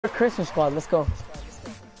Christmas squad, let's go.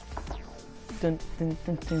 I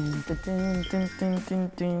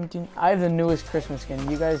have the newest Christmas skin.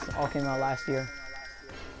 You guys all came out last year.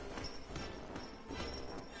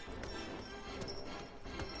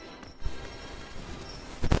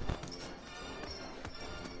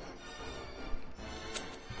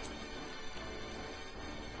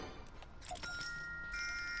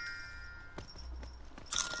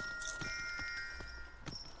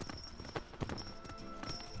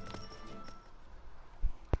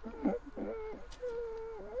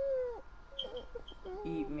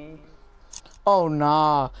 Eat me. Oh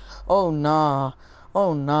nah. Oh nah.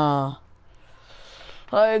 Oh nah.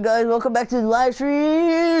 Alright guys, welcome back to the live stream.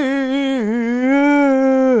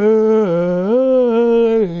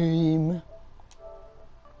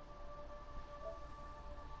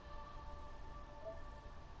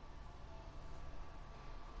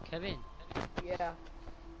 Kevin. Yeah.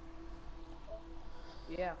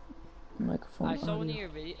 Yeah. Microphone. I saw one of your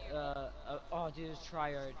video. Oh, dude, it's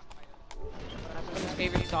tryhard. His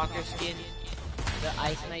favorite soccer skin, the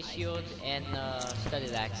Ice Knight shield, and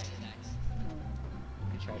studded axe.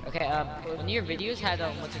 Good try. Okay, one of your videos had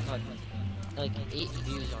what's it called? Like 8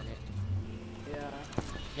 views on it. Yeah.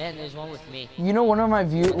 Man, there's one with me. You know, one of my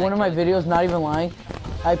videos, not even lying,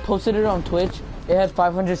 I posted it on Twitch. It had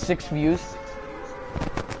 506 views.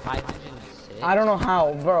 506. I don't know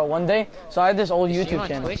how, bro. One day, so I had this old YouTube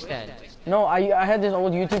channel. Twitch then. No, I had this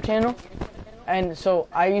old YouTube channel, and so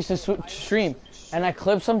I used to stream, and I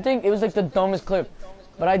clipped something. It was like the dumbest clip,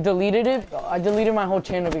 but I deleted it. I deleted my whole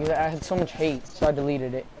channel because I had so much hate, so I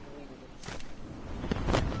deleted it.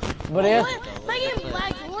 But it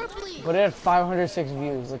had 506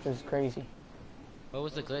 views, which was crazy. What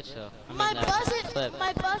was the glitch though? My bus,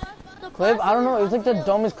 Clip? I don't know. It was like the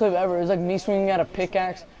dumbest clip ever. It was like me swinging at a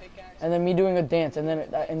pickaxe, and then me doing a dance, and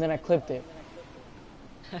then I clipped it.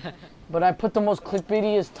 But I put the most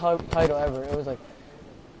clickbaitiest title ever. It was like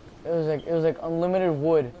unlimited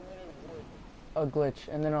wood, a glitch,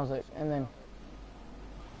 and then I was like,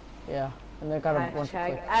 yeah, and then got a bunch of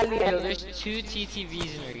clicks. There's 2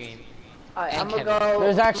 TTVs in your game. I'm gonna go.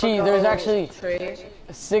 There's actually 6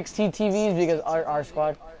 TTVs because our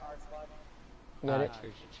squad. You got it?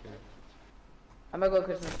 True. I'm gonna go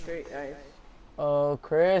Christmas tree. Alright. Oh,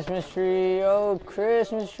 Christmas tree! Oh,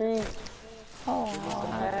 Christmas tree! Oh,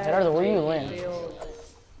 Gerardo, where you land?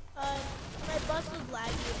 My bus was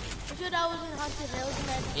laggy. It showed I was in Haunted Hills and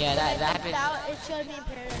then Yeah, that happened. it showed me in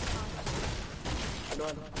Paradise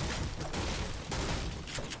Palms.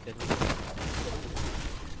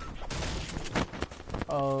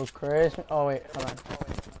 Oh, Christmas! Oh wait, hold on.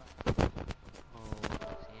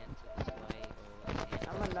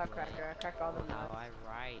 I'm a nutcracker. I crack all the nuts. How I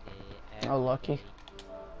ride it. Oh, lucky.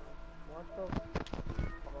 What the?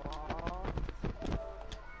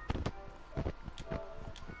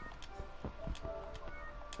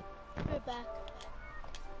 Right back.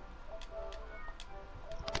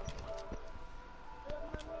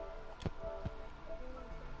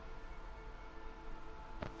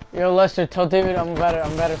 Yo, Lester, tell David I'm about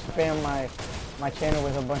to spam my channel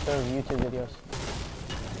with a bunch of YouTube videos.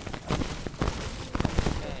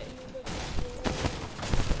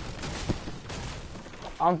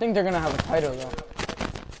 I don't think they're gonna have a title though.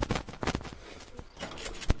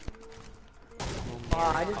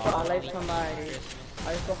 I just put highlights on my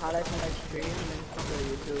stream and then it's on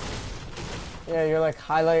YouTube. Yeah, you're like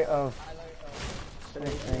highlight of.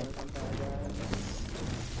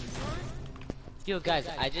 Yo, guys,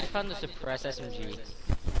 I just found the suppressed SMG.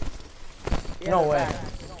 Yeah, No they're way. back.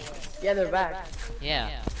 Yeah, they're back. Yeah.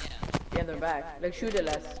 Yeah, they're back. Like, shoot it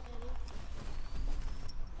less.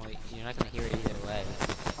 Well, you're not gonna hear it either way.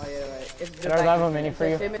 Oh, yeah, right. It's Did I have a mini for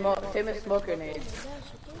you? Same as smoke grenades.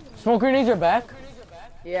 Smoke grenades are back?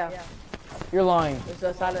 Yeah. You're lying. It's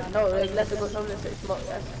a silent. No, let's go some smoke.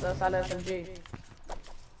 That's a silent SMG.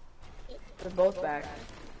 They're both back.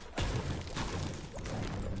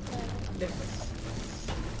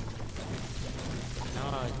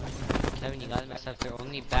 No, Kevin, you gotta mess up. They're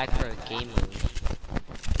only back for a game mode.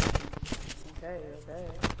 Okay.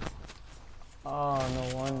 Oh, no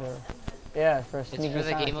wonder. Yeah, for It's sneaky for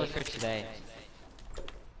the game sounds. mode for today.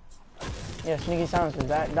 Yeah, sneaky sounds. Cause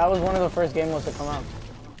that was one of the first game modes to come out.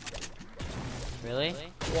 Really?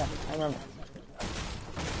 Yeah, I remember.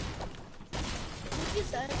 It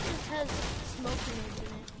just has smoke grenades in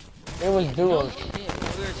it. It was No duos. shit, we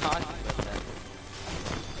were talking about that.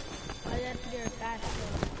 I have to get it back.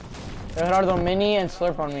 Gerardo, mini and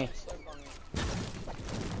slurp on me.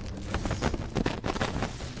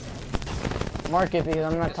 Mark it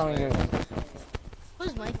because I'm not telling you.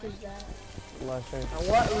 Whose mic is that? Lester.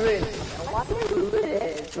 What risk? What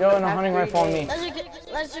risk? Yo, and a hunting rifle on me.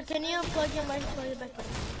 Lester, can you unplug your mic and plug it back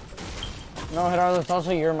in? No, Gerardo, it's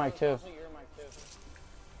also your mic too.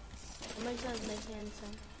 It makes sense making any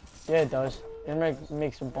sound. Yeah, it does. Your mic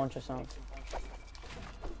makes a bunch of sounds.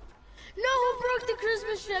 No, who broke the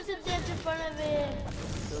Christmas tree? I have to dance in front of it.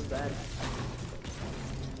 So bad.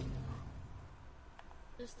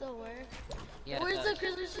 Does it still work? Yeah, Where's it the does.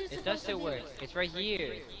 Christmas tree? It does still work. It's right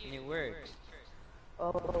here, and it works.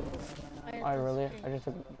 Oh. Oh, really? I just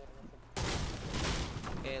took...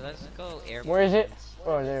 Okay, let's go airplane. Where is it?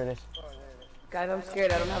 Oh, there it is. Guys, I'm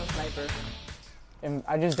scared. I don't have a sniper. And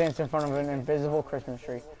I just danced in front of an invisible Christmas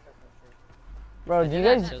tree. Bro, do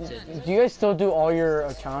Tilted. you guys still do all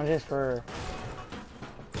your challenges for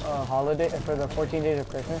holiday for the 14 days of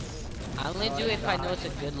Christmas? I only do it if I know it's a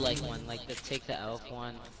good like one, like the take the elf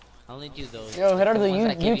one. I only do those. Yo, like, Gerardo, the ones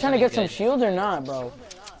that give you trying to get some something shield or not, bro?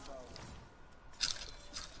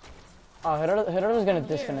 Oh, Gerardo's gonna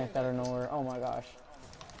disconnect out of nowhere. Oh my gosh.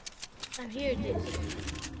 I'm here, dude.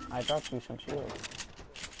 I dropped you some shield.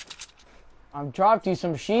 I've dropped you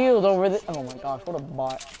some shield over the. Oh my gosh, what a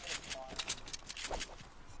bot.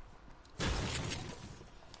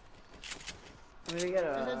 I'm gonna get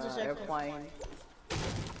That's a a airplane. good.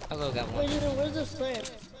 I'll go get one. Where's the slip?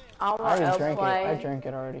 I I want already drank it. I airplane. drank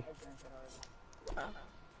it already.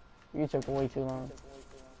 You took way too long.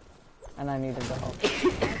 And I needed the help.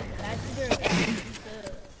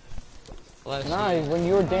 Let's Nah, see. when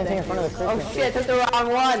you were dancing in front of the Oh Christmas shit, I took the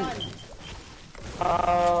wrong one.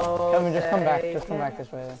 Oh. Kevin, just come back. Just come back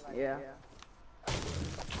this way. Yeah.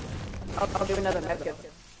 I'll do another medkit.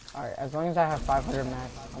 Alright, as long as I have 500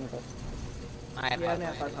 max, I'm good. I have Yeah, I only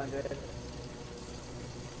have 500. 500.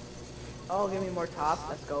 Oh, give me more top.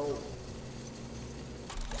 Let's go.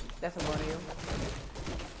 That's one of you.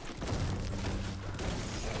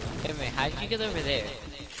 Wait a minute, how did you get over there?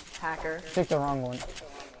 Hacker. Pick the wrong one.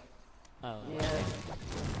 Oh. Yeah.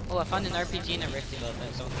 Oh, I found an RPG and a Rift to go,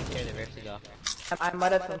 but someone can carry the Rift to go. I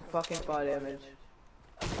might have some fucking fall damage.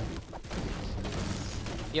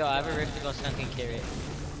 Yo, I have a Rift to go, someone can carry it.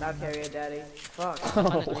 I'll carry it, daddy. Fuck. On the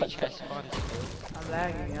What 3 chest spawn. I'm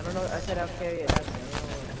lagging. I don't know. I said I'll carry it. That's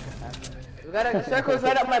we got the circles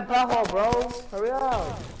right up my butthole, bro. Hurry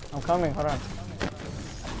up. I'm coming, hold on.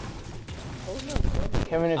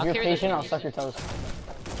 Kevin, if I'll you're carry the patient, I'll keys. suck your toes.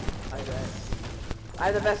 I bet. I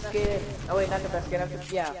have the best skin. Oh wait, not the best skin. I have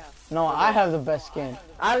the, yeah. No, I have the best skin.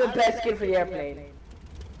 I have the best skin for the airplane.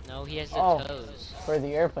 No, he has the Oh. toes. For the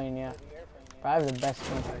airplane, yeah. But I have the best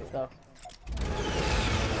skin for stuff.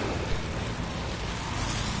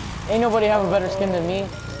 Ain't nobody have a better skin than me.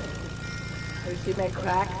 You see me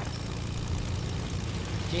crack?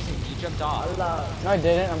 Jason, you jumped off. Allah. No, I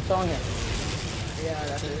didn't. I'm still on here. Yeah,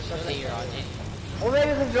 that's it. Show that you're on it. Oh,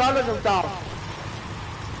 maybe the Gerardo jumped off.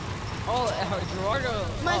 Oh, Gerardo.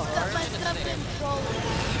 My Oh, stuff Gerardo's in there. controller.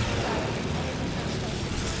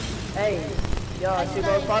 Hey, yo, she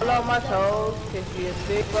gon' follow my toes. Cause she a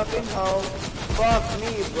sick fucking hoe. Fuck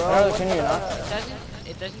me, bro. Gerardo, What can the you not? fuck?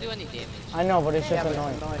 It doesn't do any damage. I know, but it's Yeah, just but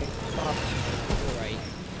annoying. it's annoying. Fuck. You're right.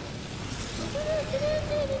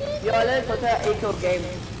 Yo, let's go to that 8-kill game.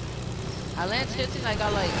 I landed Hilton, I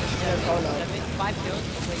got like hold on. 5 kills.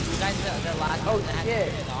 Wait, you guys, the last Oh, one, I had to shit.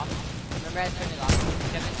 turn it off. Remember I had to turn it off,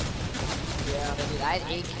 Kevin? Yeah. So, dude, I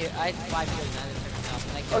had 5 kills, and I had to turn it off.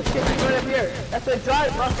 And I Oh killed shit, he's right up here. That's a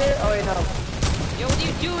drive, fucker. Oh wait, no. Yo, what are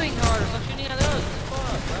you doing, Harder? Stop shooting at those.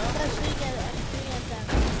 Fuck, bro. Let's swing at them.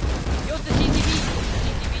 Yo, it's the CTV. The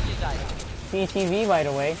CTV just died. CTV, by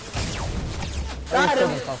the way. Got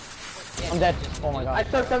him. I'm dead. Oh my I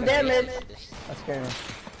god. took some damage. That scared me.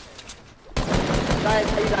 Guys,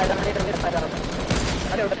 you died.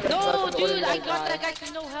 I don't No, dude, I got that guy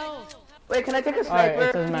to no health. Wait, can I take a Alright, sniper?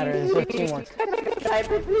 it doesn't matter. It's just teamwork. Can I take a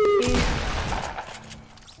sniper, please?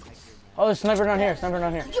 Oh, there's sniper down here. Sniper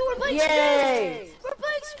down here. Yo, we're playing Yay! Squadssss. We're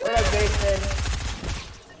playing What up, Squadssss. Jason?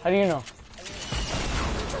 How do you know?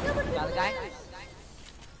 Got the guy?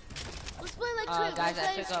 Let's play like guys,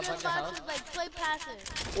 I let's took a play bunch of boxes, health. like play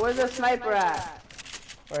passive. Where's the sniper at?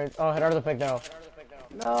 Wait, oh, Gerardo picked that up.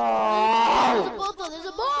 There's a No! bolt though, there's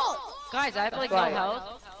a bolt! Guys, I have like no Right.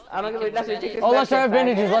 health. I'm not gonna be. That's ridiculous. Oh, let's try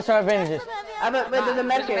advantages. Let's try advantages. I have a. Wait, there's a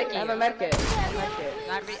medkit. I have a medkit.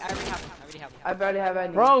 I already have him. I already have him. I barely have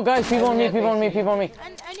any. Bro, guys, people on me, people on me, people on me.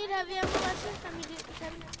 I need heavy ammo lessons. I mean,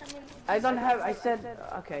 I don't have. I said.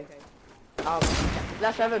 Okay.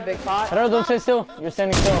 Let's have a big pot. Gerardo, don't sit still. You're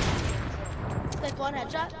standing still. like one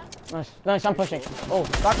headshot. Nice, nice, I'm pushing. Oh,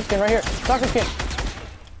 soccer skin right here. Soccer skin.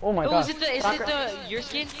 Oh my Oh, god. is it the your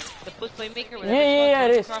skin? The plus playmaker? Yeah, yeah,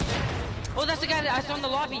 it is. Oh, that's the guy that I saw in the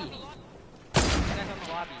lobby. That's the guy from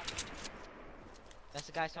the lobby. That's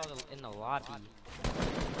the guy I saw in the lobby.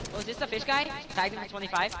 Oh, is this the fish guy? Tagged him at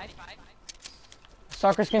 25?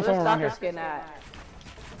 Soccer skin Where's somewhere around soccer here. skin at?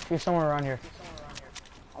 He's somewhere around here.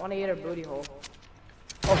 I wanna eat her booty hole.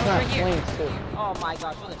 Oh snap, right here. flames too. Oh my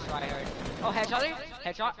gosh, what a tryhard. Oh, headshot her?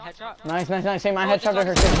 Headshot, headshot. Nice, nice, nice. Say my Oh, headshot to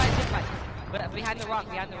her this too. one, this one. But behind the rock,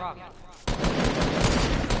 behind the rock.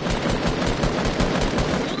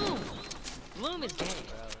 Bloom! Bloom is gay,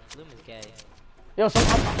 bro. Bloom is gay. Yo, I'm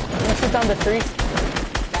gonna shoot down the tree.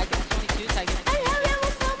 Tag him 22, tag him. Hey, hurry up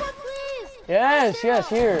with someone, please. Yes, yes,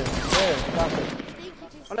 here. Here, got it. Thank you,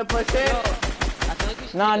 Jesus. Wanna push it? I feel like we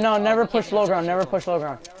should Nah, take no, it. never Oh, push low ground, never push low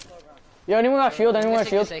ground. Yo, anyone got shield? Anyone got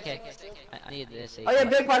shield? This AK. I need this AK. Oh yeah,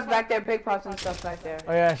 big pots back there, big pots and stuff back there.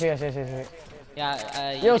 Oh yes, yes, yes, yes, yes.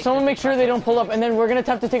 Yeah, Yo, someone make sure they don't pull up, and then we're gonna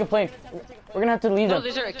have to take a plane. We're gonna have to leave No, them.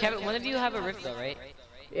 there's a Kevin. One of you have a rift though, right?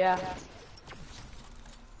 Yeah.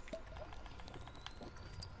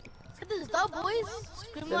 Let's get this dub, boys.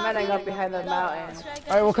 Scream They're manning lobby. up behind the mountain.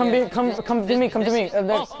 All right, well, come to me, come to me.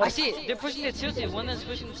 Oh, I see it. They're pushing the tilted. One that's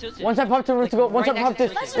pushing the tilted. Once I pop to roof to go, once I right pop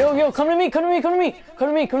next this. to Yo, come to me, come to me, come to me, come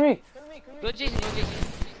to me, come to me. Go Jason, go Jason.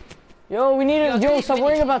 Yo, we need to. Yo, three stop minis.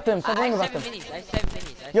 worrying about them. I Stop worrying have about 7 them. minis. I have 7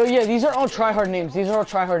 minis. Yo, yeah, these are all tryhard names. These are all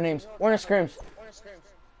tryhard names. We're in a scrims.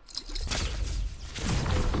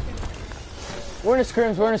 We're in a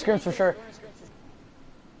scrims. We're in a scrims for sure.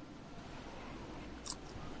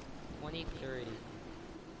 23.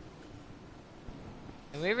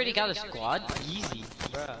 And we already got a squad? Easy,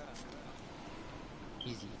 bruh.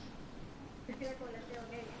 Easy.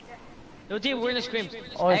 No, dude, we're in a scrim.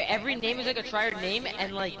 Oh, Every name is like a tryhard name,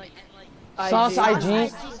 and like... Sauce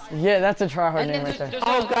IG. Yeah, that's a tryhard And name then right there.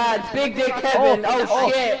 Oh god, big dick Kevin. Oh,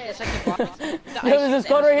 shit. It's like the box. Yo, there's a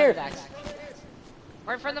squad right here.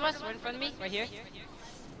 Right in front of us, right in front of me, right here.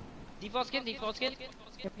 Default skin, default skin.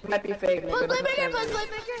 Might be fake. Buzz Playmaker, Buzz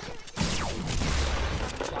Playmaker.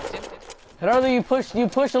 Gerardo, you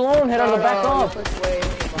push alone. Gerardo, back off.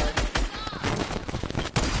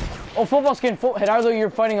 Oh, football skin. Gerardo, you're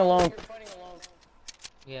fighting alone.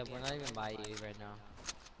 Yeah, we're not even by you right now.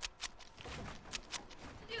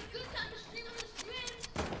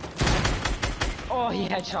 Oh, he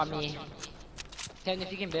headshot me. Kevin,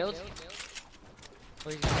 if you can build. Oh,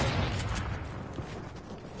 he's gonna hit me.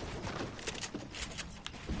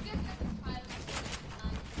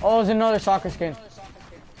 Oh, there's another soccer skin.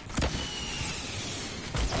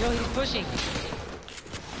 Yo, he's pushing.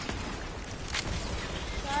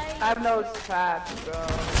 I have no traps, bro.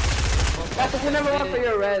 That's what you never went for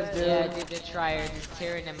your res, dude. Yeah, dude, the tryhard is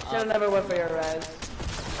tearing him Should've up. never went for your res.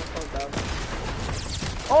 So dumb.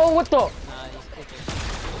 Oh, what the? Nah, he's kicking.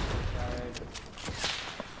 Tryhard.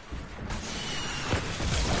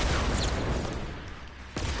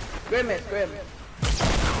 Grimace, Grim.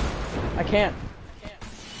 I can't.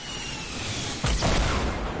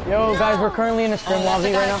 Yo, guys, we're currently in a scrim That's the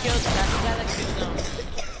lobby guy right that now. killed- That's the guy that killed him.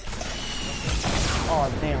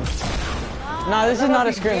 Oh, damn. Nah, this is not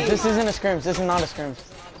a scrims. This isn't a scrims. This is not a scrims.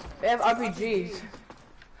 They have RPGs.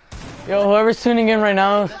 Yo, whoever's tuning in right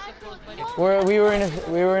now, we were in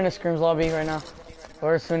a scrims lobby right now.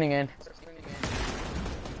 Whoever's tuning in,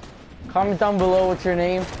 comment down below what's your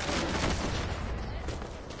name.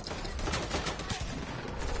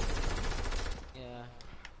 Yeah.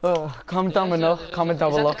 Oh, comment down below. Comment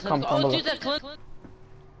down below. Comment down Oh, below. dude, that clip.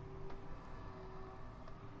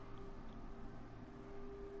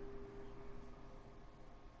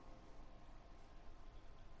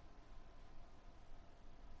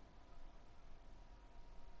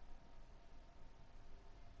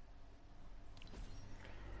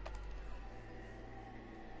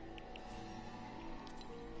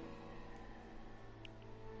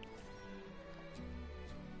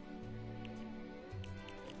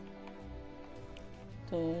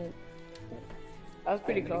 That was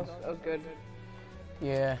pretty close. That was good.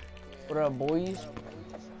 Yeah. What up, boys?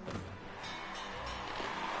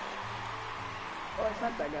 Oh, it's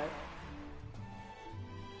not that guy.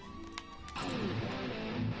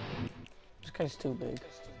 This guy's too big.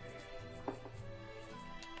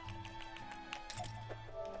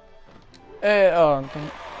 Hey, oh, okay.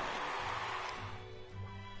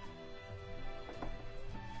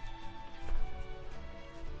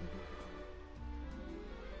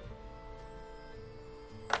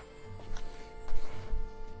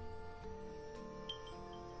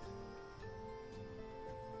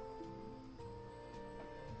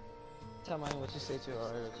 Tell me what you say to her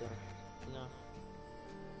earlier. No.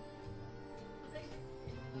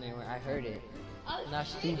 Anyway, I heard it. Not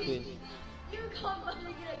stupid. You come let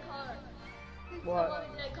me get a car. What?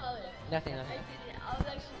 Let me get a car. Nothing, nothing. I was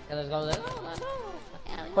actually. Yeah, let's go.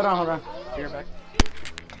 Hold on, hold on. You're back.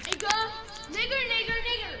 Hey, guys. Nigger, nigger,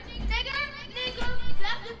 nigger. Nigger, nigger.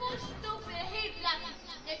 Black people stupid. I hate black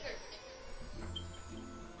people. Nigger.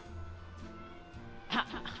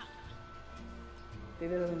 They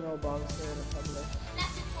doesn't know about it in public.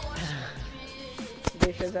 Black people are stupid.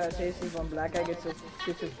 They says that Jay sees one black guy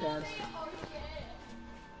shoots his pants.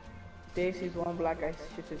 Jay sees one black guy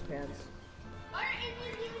shoots his pants. Why are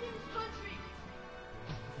Indians living in this country?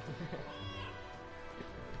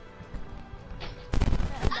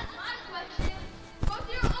 That's my question. Go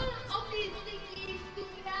to your own ugly, stinky,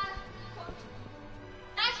 stupid ass country.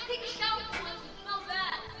 Nice take a shower for us. It's not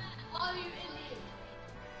bad. All you Indians.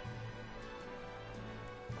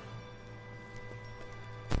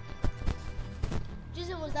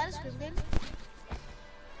 Jason, was that a script game?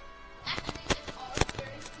 Actually, it's all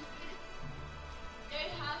very stupid. They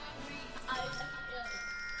have 3 ISL.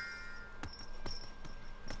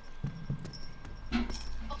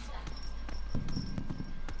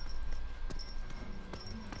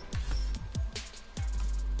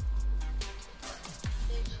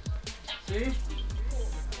 See?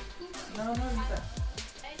 No, no, I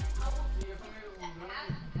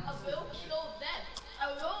will kill them. I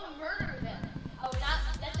will murder them. I will not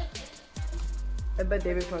let them in. I bet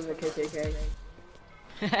David from the KKK.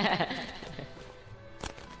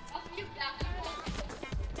 Fuck you, black people.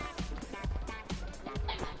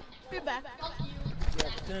 You're back. Fuck you.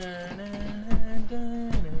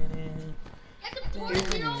 Get the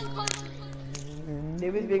boys in your own country.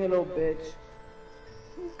 David's being a little bitch.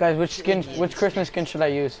 Guys, which Christmas skin should I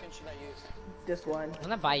use? This one. I'm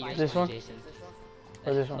gonna buy yours, This one? Jason.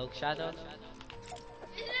 Or this one? Cloak shadow.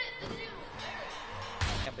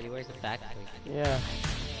 Yeah, but he wears the back. Yeah.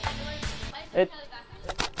 It.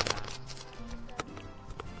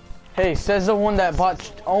 Hey, says the one that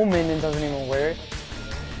bought Omen and doesn't even wear it.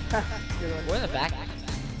 Wear the back.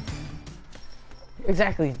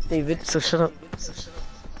 Exactly, David. So shut up.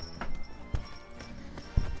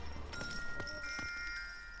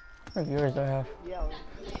 How many viewers do I have? Yeah,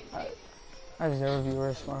 I have 0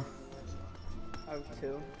 viewers, wow. I have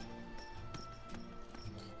 2.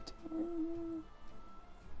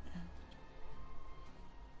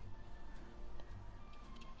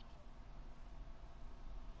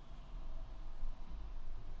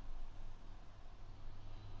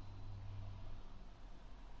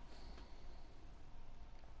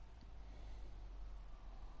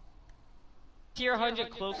 Tier 100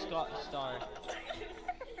 cloak star.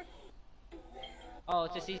 Oh,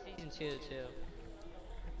 it's a season 2 too.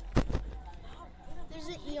 There's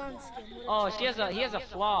an Eon skin. Oh, he has a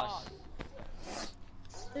floss.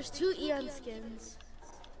 There's 2 Eon skins.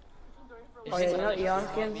 Oh yeah, you know Eon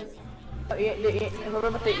skins? Oh,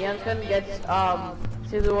 whoever with the Eon skin gets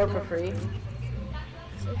Civil War for free.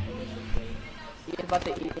 It's about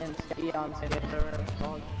the Eon skin, whatever it's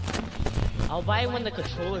called. I'll buy it when the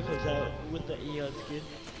controller comes out with the Eon skin.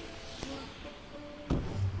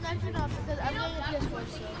 No, actually not, because I'm getting a PS4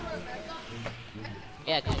 so.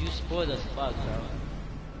 Yeah, cause you spoiled as fuck, bro.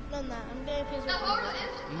 No, I'm not. I'm getting a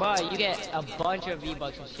PS4. But you get a bunch of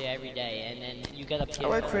V-Bucks and shit every day, and then you get a PS4. I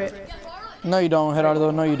work for it. No, you don't, Gerardo.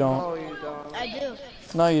 No, you don't. Oh, you don't. I do.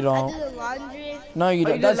 No, you I don't. do the laundry. No, you Oh,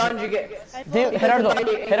 don't. you That's did laundry get. Dude, Gerardo.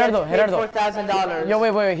 $4,000. Yo,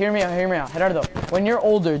 wait. Hear me out. Gerardo, when you're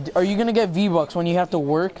older, are you gonna get V-Bucks when you have to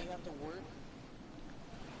work?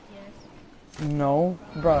 Yes. No,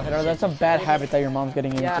 bro, Gerardo, that's a bad habit that your mom's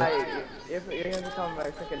getting into. Yeah, if you're gonna become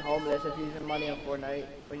like freaking homeless if you're using money on Fortnite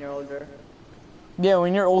when you're older. Yeah,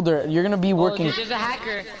 when you're older, you're gonna be working, Oh, there's a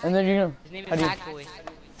hacker. and then you're His name gonna. is Hackboy.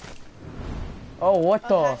 Oh, what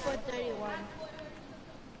the? Hack 131.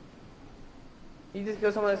 You just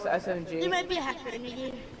kill someone with There SMG. might be a hacker in the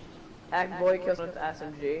game. Act boy kills someone with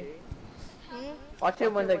SMG. Hmm? Watch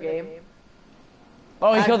him win the game.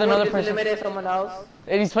 Oh, he Act killed boy another just person. eliminated someone else.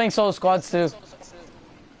 And he's playing solo squads too.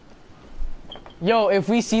 Yo, if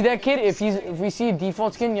we see that kid, if we see a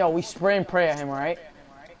default skin, yo, we spray and pray at him, alright?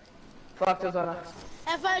 Fuck those on.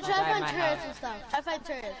 I find turrets and stuff. I find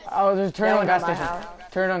turrets. Oh, there's turn Yeah, on gas at my station. house.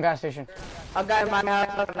 Turn on gas station. A guy in my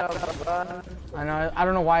house. I know. I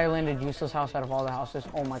don't know why I landed useless house out of all the houses.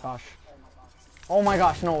 Oh my gosh. Oh my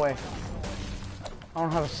gosh, no way. I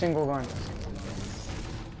don't have a single gun.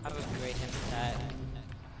 I have a great him with that.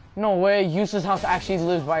 No way, useless house actually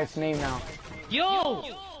lives by its name now. Yo!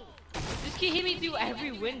 This kid hit me through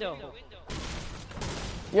every window.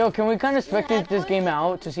 Yo, can we kind of spectate this game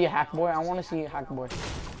out to see a hack boy? I want to see a hack boy.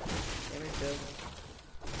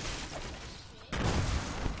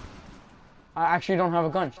 I actually don't have a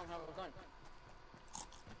gun.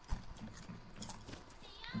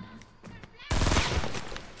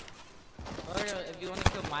 Or if you want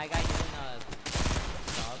to kill my guy, you can,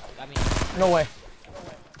 dog. I mean, No way.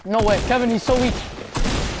 No way. Kevin, he's so weak.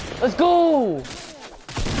 Let's go.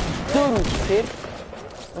 Dude, kid.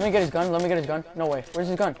 Let me get his gun. Let me get his gun. No way. Where's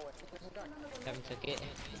his gun? Kevin took it.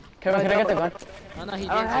 Kevin, can I get the gun? Oh no, he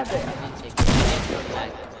I don't didn't have take it. it. He didn't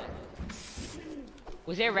take it.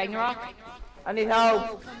 Was there Ragnarok? I need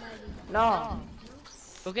help. No.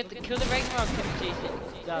 Go get the kill the Ragnarok, Jason.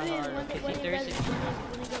 Is he thirsty?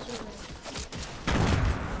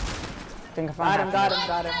 I think I found Got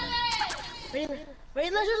him. him.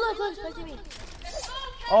 Wait, let's just look, back to me.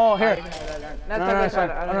 Oh, here. No, No, no, it's fine.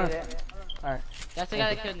 I Oh, don't no. need it. Alright. That's the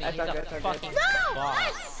guy that killed me. He's a fucking boss.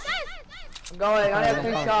 I'm going. I only have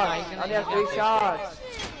 3 Oh. shots. I only have 3 shots.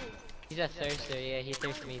 He's a thirster, yeah, he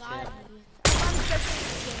thirsted me too. I want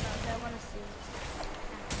to see.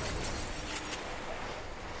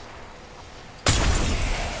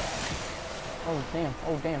 Oh, damn.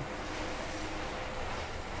 Oh, damn.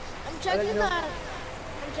 I'm checking the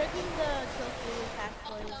kill feed pack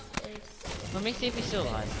boys. Let me see if he's still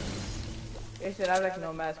alive. He said I like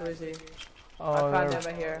no mask. Where is he? Oh, I found there. him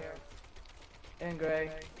right here. In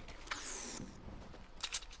gray.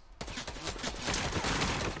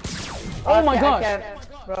 Oh my I god. can't.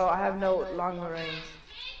 Bro, I have no long range.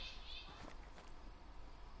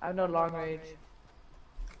 I have no long range.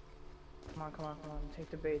 Come on. Take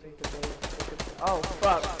the bait. Oh,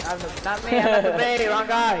 fuck. Not me, I got the bait. Wrong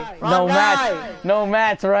guy. Wrong No guy. mats. No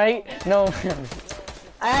mats, right? No.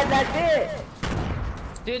 I had that dick.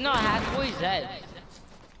 Dude, no, Hatboy's dead.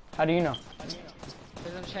 How do you know?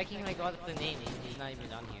 Because I'm checking like all the names. He's not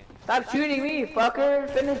even on here. Stop shooting me, fucker.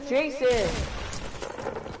 Finish Jason.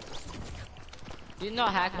 Dude, no,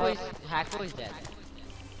 Hackboy's dead.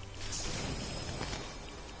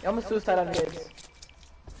 You almost suicide on kids.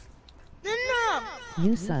 No.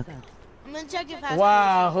 You suck. I'm gonna check if pack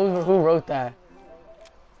Wow, who wrote that?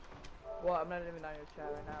 Well, I'm not even on your chat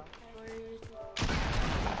right now.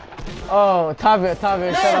 Oh, Tavia,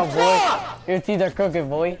 shut up, boy. Your teeth are crooked,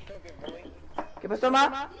 boy. ¿Qué pasó,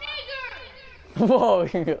 ma? Whoa,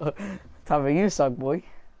 Tavia, you suck, boy.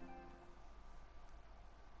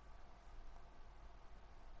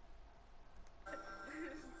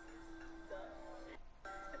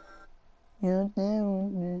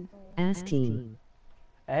 Ass team.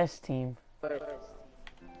 S team. What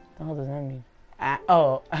the hell does that mean?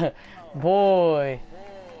 Oh, boy.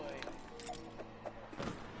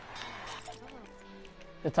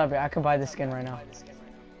 The Tavia, I could buy this skin right now.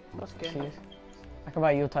 What skin? Jeez. I could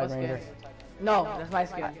buy Yuletide What Ranger. skin? No, that's my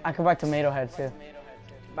skin. I could buy Tomato Head too.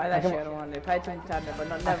 Buy that I can- shit, I don't want it. Probably too time, but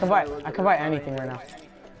not I never. could buy anything right now.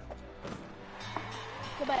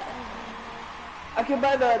 Goodbye. I can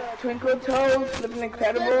buy the Twinkle Toes, flipping You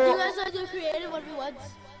incredible. guys want to do creative 1v1s?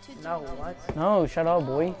 No, what? No, shut up,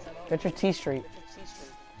 boy. Get your teeth straight.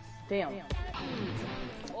 Damn.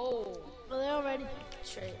 Well, they're already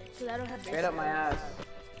straight, because I don't have Straight up my ass.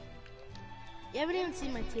 You haven't even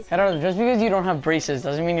seen my teeth. Gerardo, just because you don't have braces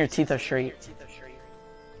doesn't mean your teeth are straight.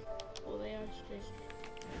 Well, they are straight.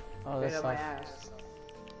 Oh, Straight this up my sucks. ass.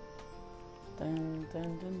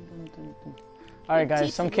 Alright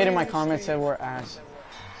guys, some kid in my comments said we're ass.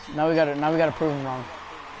 Now we gotta prove him wrong.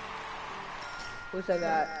 Who said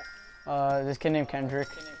that? This kid named Kendrick.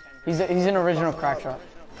 He's an original crack shot.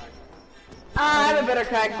 Ah, I have a better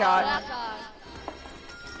crack shot.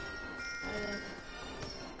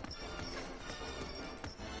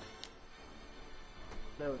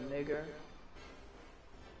 Little nigger.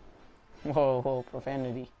 Whoa,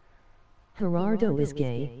 profanity. Gerardo is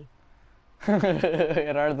gay.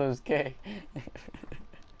 Gerardo's gay.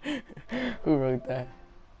 Who wrote that?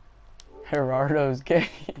 Gerardo's gay.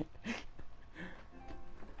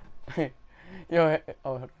 Yo,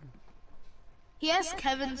 oh, He has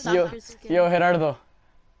Kevin soccer skin. yo, Gerardo.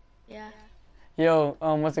 Yeah. Yo,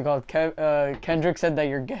 what's it called? Kendrick said that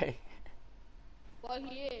you're gay. Well,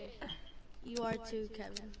 he is. You are too,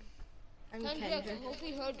 Kevin. I'm Kendrick. I hope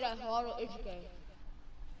he heard that Harlow is gay.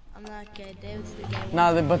 I'm not gay. David's the gay one.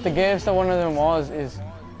 Nah, but the gayest that one of them was is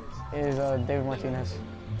David Martinez.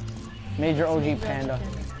 Major OG Panda.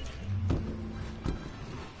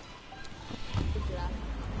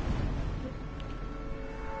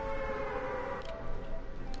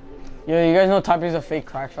 Yo, you guys know Toppy's a fake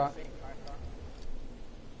crack shot?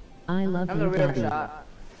 I love I'm the you, real daddy. shot.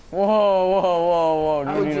 Whoa.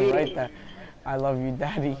 You didn't OG. write that. I love you,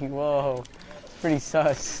 daddy. Whoa. It's pretty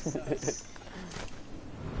sus.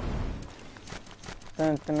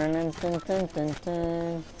 Dun, dun, dun, dun, dun, dun,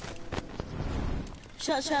 dun.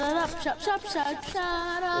 Shut it up. Shut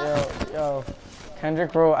up. Yo.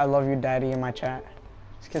 Kendrick wrote, I love you, daddy, in my chat.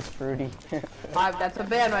 This kid's fruity. That's a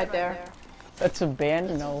band right there. That's a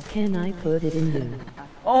band? No. Can I put it in you?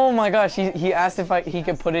 Oh my gosh, he asked if he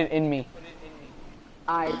could put it in me.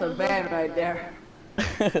 Alright, it's a van right there.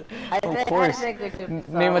 Of course. I think we should,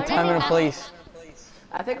 Name a time and a place.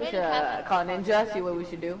 I think we should call Ninja, see what we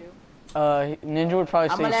should do. Ninja would probably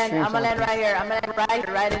say stream I'm gonna land something. right here. I'm gonna land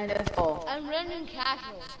right in this hole. I'm running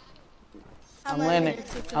casual.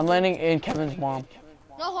 I'm landing in Kevin's mom.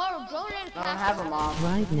 No horror, go in I don't casual. have a mom.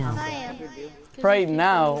 Right now. I am. Right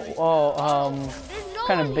now, oh, There's no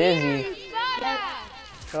kind of one busy. here, you fat ass.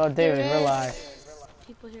 Oh, David, relax.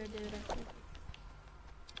 People here, David.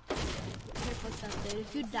 What's up, David?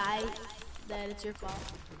 If you die, then it's your fault.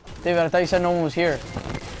 David, I thought you said no one was here.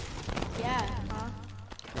 Yeah, huh?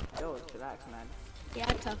 Yo, relax, man. Yeah,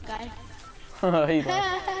 tough guy. He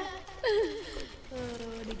left. Oh,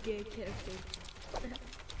 the gay character.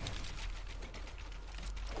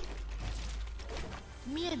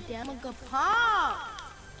 Me a damn good pop.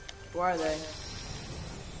 Where are they?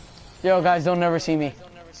 Yo, guys, don't never see me.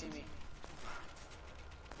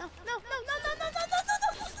 No, no, no, no, no, no, no, no, no,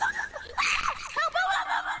 no. Help, help,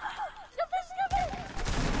 help,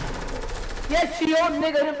 help. Yes, she old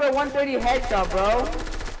nigga hit for 130 headshot, bro.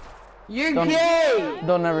 You're Don't- gay.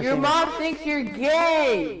 Don't never Your see me. mom thinks you're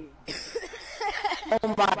gay. Oh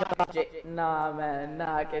my god. Nah, man.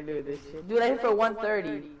 Nah, I can't do this shit. Dude, I hit for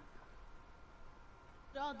 130.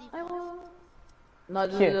 They're all defaults. No,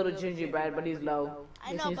 just Here. a little gingerbread, but he's low. I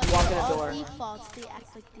He's know, just but walking they're the all door. defaults. They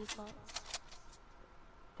act like defaults.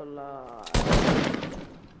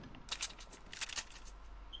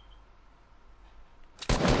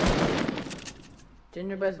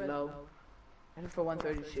 Gingerbread's low. I hit for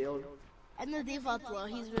 130 shield. And the default's low.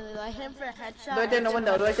 He's really low. I hit him for a headshot. Right there in the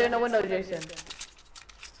window. Right there in the window, Jason.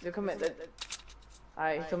 They're coming.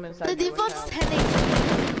 Alright, come inside. The you, watch default's out. 10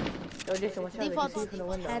 HP. Yo, Jason, watch out. They can Default's see you from the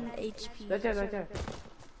window. 10 HP. Right there, right there.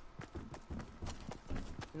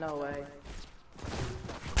 No way.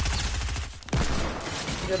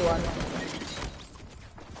 Good one.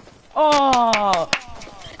 Oh,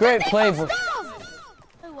 great play. Wait,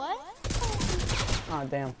 what? Oh,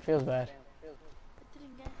 damn, feels bad.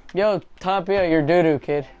 Didn't get Yo, Tapia, you're doo-doo,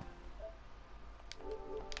 kid.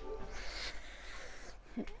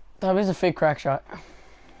 Tapia's a fake crack shot.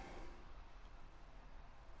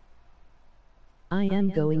 I am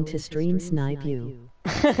going to stream snipe you.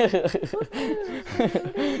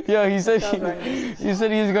 Yo, he said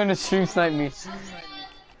he was going to stream snipe me.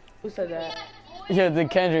 Who said that? Yeah, the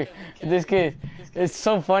Kendrick, this kid. It's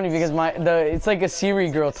so funny because it's like a Siri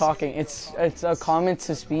girl talking. It's a comment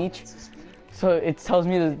to speech, so it tells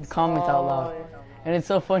me the comments out loud, and it's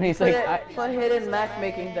so funny. It's like Put hidden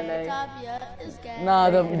matchmaking delay. Tapia is gay. nah,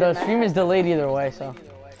 the stream is delayed either way. So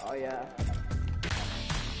Oh yeah.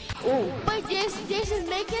 Wait, Jason,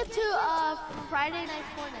 make it to Friday night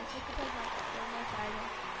Fortnite. So we can play Fortnite Friday.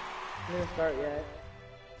 Didn't start yet.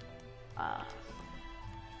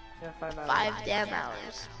 Yeah, 5 hours. 5 damn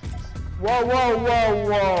hours. Whoa, whoa, whoa,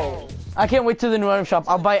 whoa. I can't wait till the new item shop.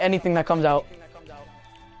 I'll buy anything that comes out.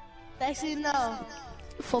 Actually, no.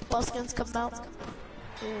 Football skins come out.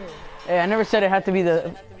 Hey, I never said it had to be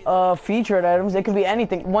the featured items. It could be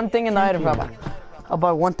anything. One thing in the item shop. I'll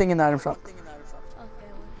buy one thing in the item shop.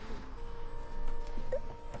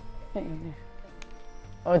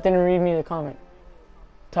 Oh, it didn't read me the comment.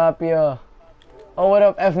 Tapia. Oh, what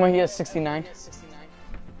up, F Mahia 69.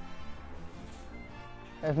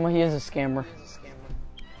 F Mahia is a scammer.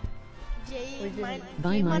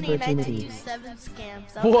 Buy my virginity. 7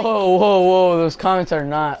 scams. Whoa, whoa, whoa! Those comments are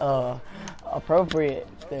not appropriate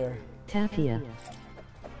there. Tapia.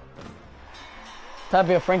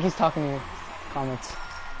 Tapia, Frankie's talking to you. Comments.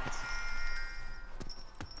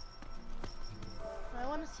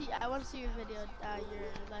 I want to see your video, your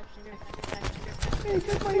live stream.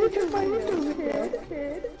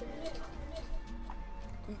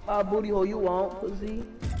 Booty hole, you won't, pussy.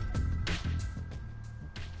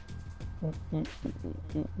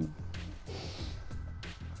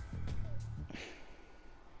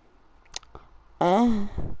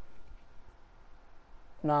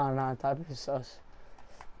 Nah, Tapia's sus.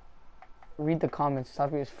 Read the comments.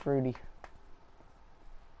 Tapia's fruity.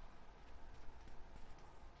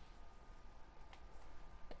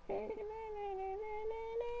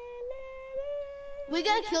 We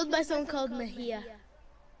got killed by someone called Mahia.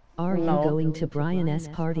 Are you No. going to Brian's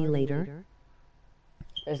party later?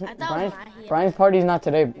 Isn't I thought Brian's, it was Mahia. Brian's party's not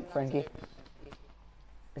today, Frankie.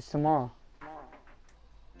 It's tomorrow.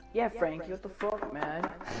 Yeah, Frankie, what the fuck, man?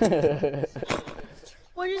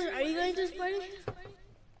 Are you going to this party?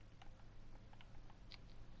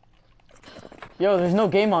 Yo, there's no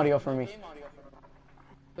game audio for me. It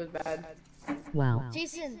was bad. Wow.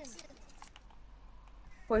 Jason,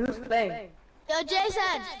 Wait, who's playing? Yo,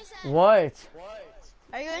 Jason! What?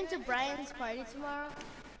 Are you going to Brian's party tomorrow?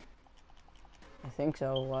 I think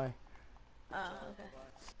so. Why? Oh,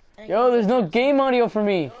 okay. Yo, there's no game audio for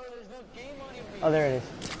me. Oh, there it is.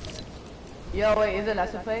 Yo, wait, is it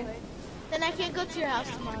lesson play? Then I can't go to your house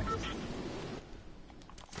tomorrow.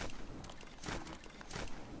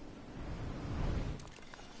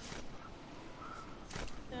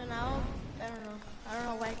 So now, I don't know. I don't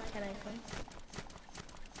know why can't I come.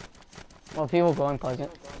 Well, people go in Pleasant.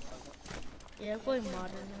 Yeah, I'm going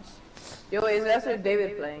modernist. Yo, wait, is that what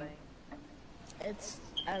David playing? It's,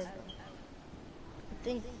 I don't know. I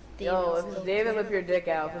think Yo, if David's it's David, whip your dick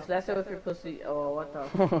out. If it's Lester, whip your pussy. Oh, what the?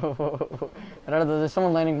 I don't know. There's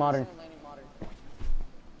someone landing modern.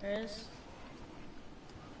 There is.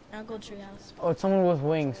 I'll go treehouse. Oh, it's someone with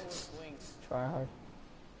wings. Try hard.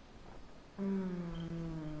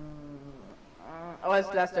 Oh, it's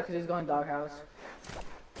Lester because he's going doghouse.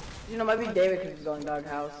 You know, might be David because he's going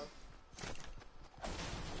doghouse.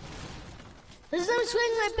 This is him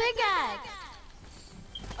swinging my pickaxe!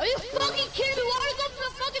 Are you fucking kidding me? Why are you going for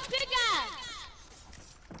the fucking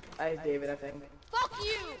pickaxe? David, I think. Fuck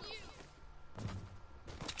you!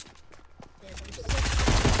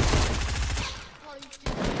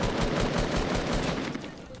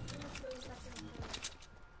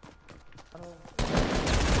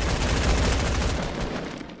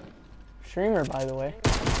 Streamer, by the way.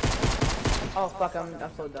 Oh fuck, I'm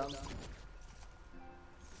so dumb.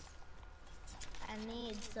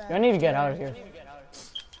 I need to get out of here.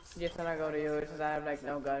 Just when I go to you, since I have like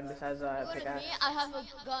no gun besides a Go to pickaxe. me, I have a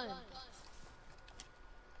gun.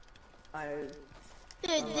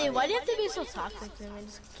 Dude, why do you have to be so toxic to me?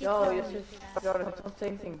 Just keep Yo, going. you just don't say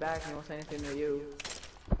anything back. You won't say anything to you.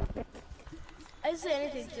 I didn't say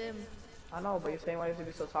anything to him. I know, but you're saying why you have to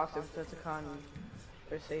be so toxic. It's a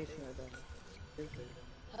conversation with them. Stupid.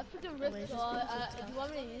 I freaking ripped saw. Do you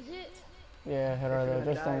want me to use it? Yeah, hit her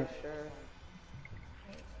there. Just don't. Sure.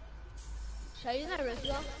 Should I use my wrist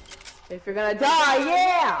gun? If you're gonna die,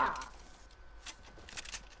 yeah!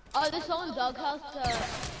 Oh, there's someone doghouse to...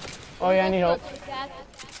 Oh yeah, I need help.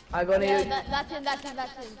 I go to Yeah, you. that's him.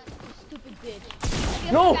 You stupid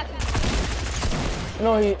bitch. No!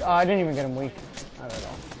 No, I didn't even get him weak. Not at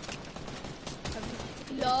all.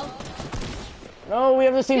 Yo. No, we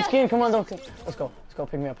have the same skin. Come on, don't. Let's go. Let's go.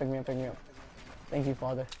 Pick me up. Thank you,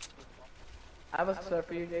 Father. I have a slur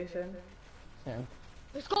for you, Jason. Yeah.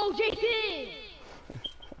 Let's go, Jason!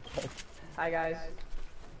 Hi guys.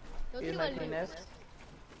 Don't Here's take my my loot. penis.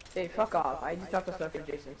 Hey, fuck off. I just dropped a slur for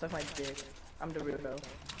Jason. Suck my dick. I'm the real though.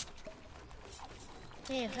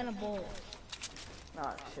 Hey, kind of bold.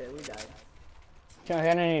 Oh shit, we died.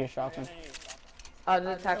 I need a shotgun.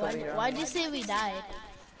 Just tackle me. Why'd you say we died?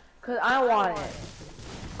 Cause I want it.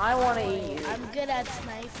 I want to eat you. I'm good at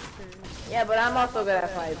snipers, Yeah, but I'm also good at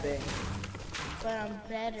sniping. but I'm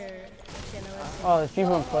better. You know, Oh, there's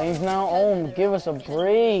people in planes now. Oh, give us a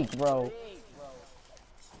break, bro.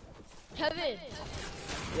 Kevin.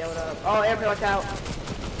 Yeah, what up? Oh, airplane, watch out.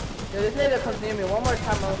 Yo, this nigga comes near me one more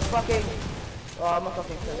time, I'm fucking... Oh, I'm a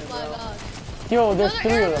fucking kill him, Oh my bro. god. Yo, there's Another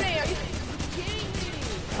 3 of them. airplane, are you kidding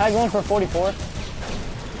me? Tag one for 44.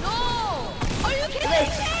 No! Are you kidding me?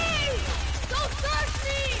 Don't search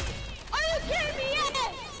me! Are you kidding me?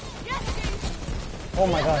 Yes! Yes, Jason! Oh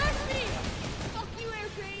my Don't god. search me! Fuck you,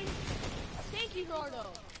 airplane! Thank you, Nardo.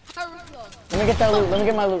 Haruka. Let me get that loot. Let me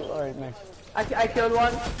get my loot. Alright, nice. I killed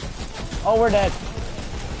one. Oh, we're dead.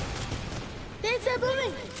 It's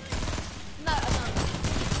moving. No.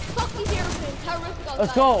 Fuck these airplanes. Haruka.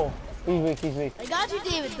 Let's go. He's weak. I got you,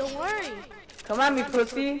 David. Don't worry. Come at me,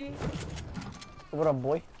 pussy. What up,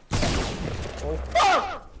 boy?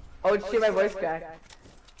 Fuck! Oh shit, my voice cracked.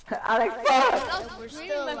 I like fuck. We're still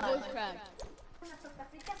still my alive. voice cracked.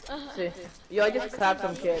 Shit. Yo, I just clapped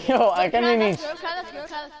some kid. Yo, I can't even. Can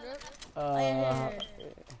I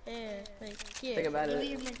Here, like, here. Think about Give it. me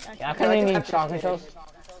your mic. I can't even eat chocolate shells.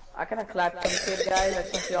 I kinda clapped some kid, guys. I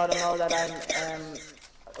just y'all to know that I'm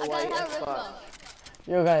white as Haruka. fuck.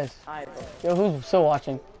 Yo, guys. Alright, Yo, who's still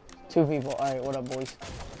watching? 2 people. Alright, what up, boys?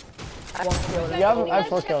 I won't kill them. Yeah, I have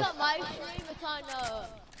 4 Check kills. out my stream. It's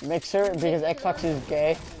on Mixer, because Xbox is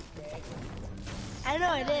gay. I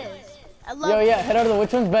know it is. I love Yo, it. yeah, head over to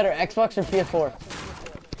which one's better, Xbox or PS4?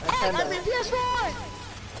 Hey, I'm in PS4.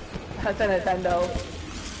 That's a Nintendo.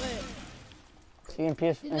 See, in PS...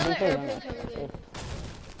 There's another airplane coming in.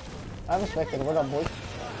 I have a spectator. What up, boys?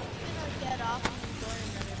 Get off.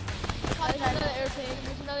 There's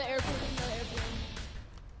another airplane.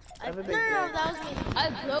 Have a No, big no, dick. that was me. I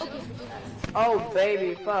broke it. Oh,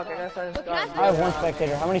 baby, fuck. I got something Can I stuck. I have 1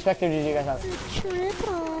 spectator. How many spectators do you guys have?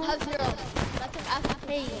 Triple. I have 0. That's an asset.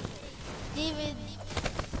 Hey, David.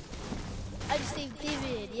 I just think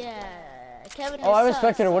David, yeah. Kevin Oh, I is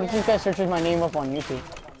respected sus, it. What if this yeah. guy searches my name up on YouTube?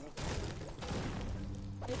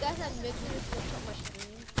 You guys have mixers for so much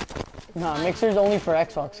stream. Nah, Mixer's only for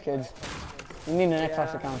Xbox kids. You need an Xbox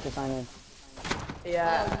Yeah. account to sign in.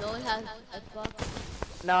 Yeah. Oh, no one has Xbox.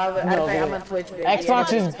 No, I No, think I'm dude. on Twitch. Baby.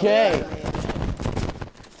 Xbox is gay.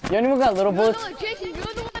 You anyone got little bullets? No, Jason,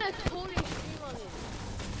 you're the one that told me to stream on it.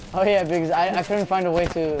 Oh yeah, because I couldn't find a way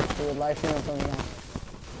to live stream on something else.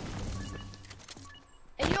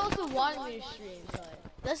 And you also wanted me to stream, so.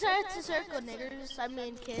 Let's start to circle niggers. I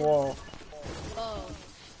mean kids. Whoa. Oh,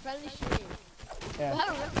 friendly stream. Yeah. I had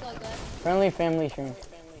a rip like that. Friendly family stream.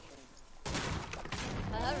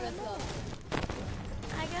 I had a rip dog.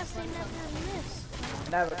 I guess they never miss.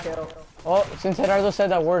 Never kill. Oh, since Gerardo said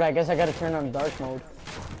that word, I guess I gotta turn on dark mode.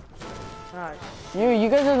 Nice. You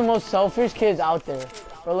guys are the most selfish kids out there.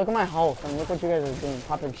 Bro, look at my house and look what you guys are doing.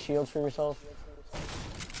 Popping shields for yourself.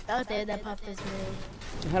 Out there, that pop is me.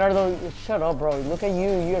 Gerardo, shut up, bro. Look at you.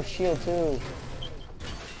 You have shield too.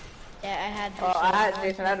 Yeah, I had. Oh, I had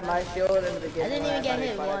Jason. I had my shield in the beginning. I didn't even get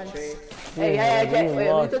hit once. Hey, hey, you wait,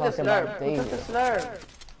 love who took the talking about slurp? Who took the slurp?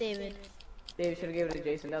 David. Dave should have given it to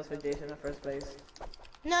Jason. That was for Jason in the first place.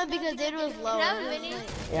 No, because David was low. Can I have a mini?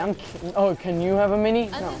 Yeah, oh, can you have a mini?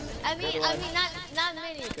 I No. mean, not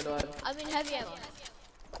mini. Good one. I mean heavy ammo.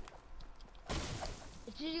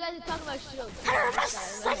 You guys are talking about shields.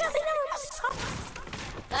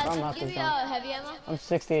 I'm not Give me this dumb. heavy ammo. I'm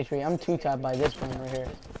 60 HP. I'm 2-tapped by this one right here.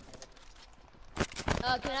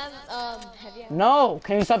 Can I have heavy ammo? No!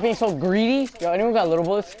 Can you stop being so greedy? Yo, anyone got little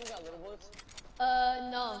bullets?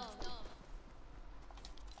 No.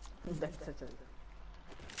 That's such a...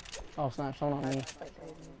 Oh, snap. Someone on me.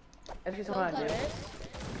 Let's get someone on you.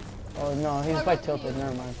 Oh, no. He's by tilted.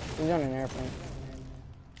 Never mind. He's on an airplane.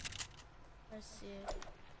 Let's see.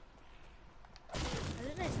 How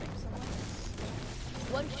did I snipe someone?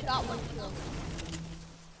 One shot, one kill.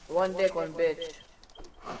 One dick, one bitch.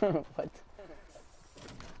 What?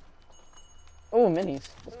 Oh, minis.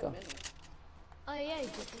 Let's go. Oh yeah,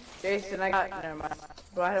 Jason, I got... Never mind.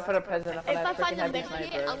 Bro, I had to put a present. I if I found a freaking find a heavy mech kit,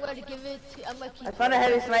 sniper. I'm gonna give it to. I'm gonna keep. I found a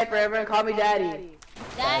heavy sniper. Everyone call me daddy.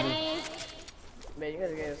 Daddy. Man, you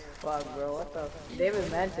guys are gay as fuck, bro. What the...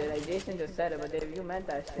 David meant it. Like, Jason just said it, but David, you meant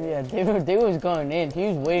that shit. Yeah, David was going in. He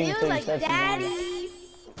was waiting He was until you like, said something. Daddy.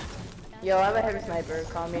 Yo, I have a heavy sniper.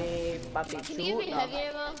 Call me Papi Can you give me Chu. heavy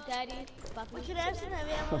ammo, Daddy? Papi? We should have some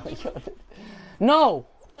heavy ammo. No!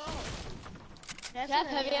 Have Can I have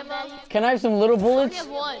some heavy ammo? Daddy. Can I have some little I bullets? have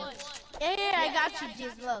one. Yeah, I got you,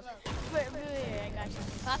 Jesus. Look. Wait, I got you.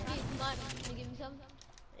 Papi, come on. Can you give me some?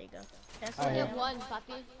 There you go. That's Alright. I what have one,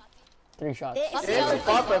 Papi. 3 shots. It is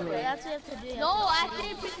far from me. That's what you have to do. No, I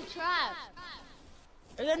didn't pick the trap.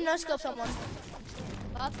 We're gonna no-scope someone.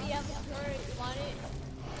 Papi, I have a turret. You want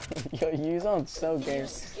it? Yo, you sound so gay.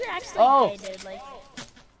 You're actually Oh. gay, dude. Like,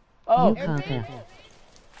 Oh, Caca.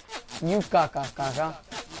 you caca, caca.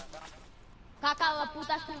 Caca la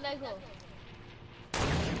puta tu negro.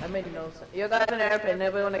 I made no sense. You got an airplane.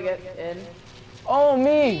 Anybody want to get in? Oh,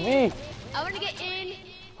 me. I wanna get in.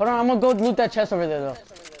 Hold on, I'm gonna go loot that chest over there, though.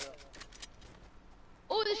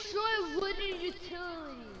 Oh, destroy wooden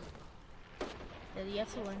utility. you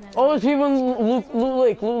have to learn how to Oh, there's people in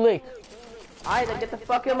Loot Lake. Alright, then get the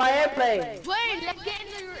fuck in my airplane. Wait, let's get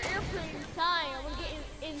in your airplane inside. I wanna get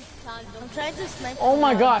in inside. I'm trying to snipe. Oh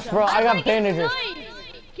my someone gosh, else. bro, I got wanna get bandages. sniped.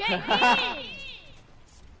 Get in.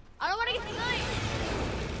 I don't wanna get sniped.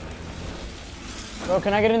 Bro,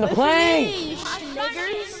 can I get in the Wait for plane? me, you I'm trying to get in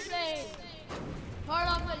niggers. the plane. Hold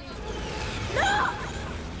on, buddy.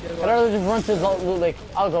 I'd rather just run to Loot Lake.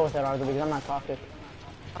 I'll go with that, Arthur, because I'm not talking.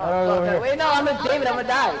 Oh, I'd rather over fuck. here. Wait, no, I'm with David. I'm gonna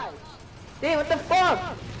die. David, what the fuck?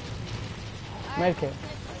 Medkit.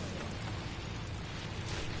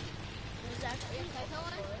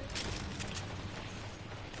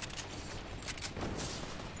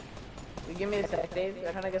 You give me a sec, Dave.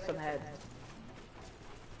 I'm trying to get some heads.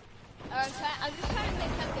 I'm just trying to make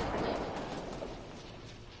him get plane.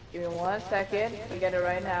 Give me 1 second. We get it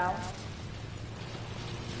right now.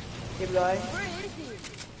 Keep going. Where is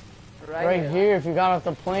he? Right here, if you got off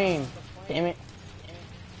the plane. Damn it.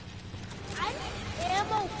 I need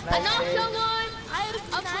ammo. I Nice, knocked Dave. someone.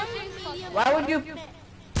 I'm pushing pushing medium. Why would you?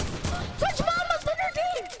 Touch mama, dinner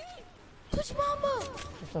team. Touch mama.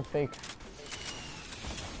 It's a fake.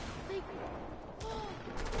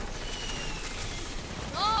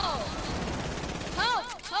 No! Help!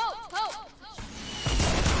 Help! Help!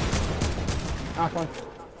 Knock one.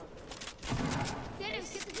 Get him!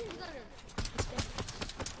 Get the peanut butter!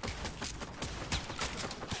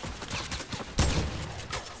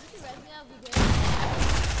 You can res me, I'll be good.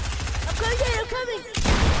 I'm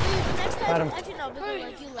Got him. Actually, no, because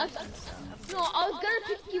like you left and stuff. No, I was gonna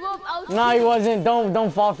pick you up. I was No, he wasn't.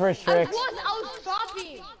 Don't fall for his I tricks. was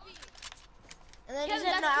dropping. And then you Kevin,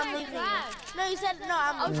 said, no, that's I'm my leaving. crash. No, you said, no,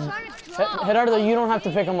 I I'm was leaving. trying to drop. Gerardo, you don't have to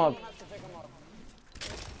pick him up.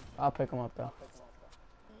 I'll pick him up though.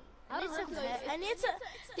 I need some.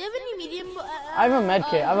 Do you have any medium? I have a med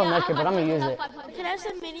kit. I have a med kit, but I'm gonna use it. Can I have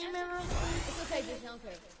some medium ammo? It's okay, Jason, I don't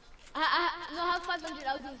care. No, I have 500.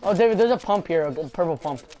 I'll do it. Oh, David, there's a pump here, a purple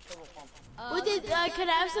pump. Can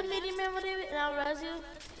I have some medium ammo, David? And I'll res you.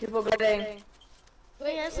 People getting. Wait, can I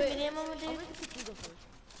have some medium ammo, David?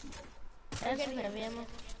 I have some heavy ammo.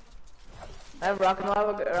 I have rocket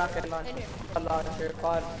launcher.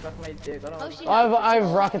 Quad, rocket my dick. I don't know. I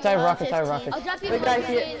have rockets. I have rockets. I have 15. rockets. I'll drop you Wait, guys,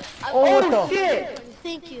 one. here. Oh, what Oh the? shit!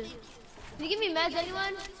 Thank you. Can you give me meds,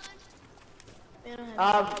 anyone? We don't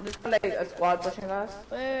have This is like a squad pushing us.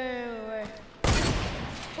 Where?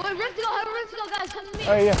 Wait, Rift to go. Have a Rift to go, guys. Come to me.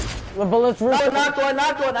 Oh yeah. But let's Oh, risk. knocked one.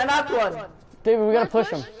 I knocked one. David, we gotta push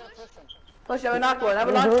him. Push, I knocked one. I have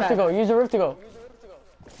a Use the launch rift to pad. go. Use the rift to go.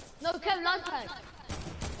 No, Kevin, launch pad.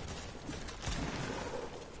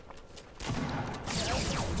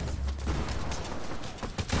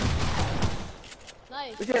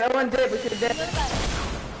 Nice. We should, everyone did. We should did. Look at that.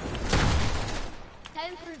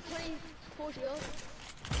 10 for 24 shield.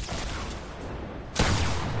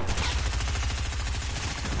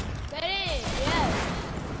 Ready? Yes.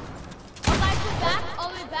 All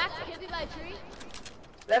the way back, hit me by a tree.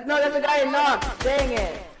 That's a guy in knock. Dang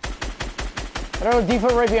it. Gerardo,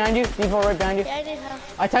 default right behind you. Default right behind you. Yeah, I need help.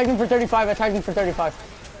 I tagged him for 35. I tagged him for 35.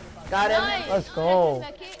 Got him. Nice. Let's go.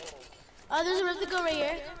 Oh, there's a rift to go right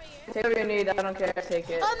here. Take whatever you need. I don't care. Take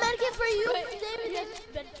it. Oh, medkit for you, David.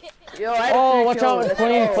 Medkit. Yo, I have Oh, three watch kills. out. Let's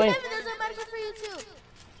Clean, go. clean. David, there's a medkit for you too.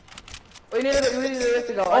 We need the rift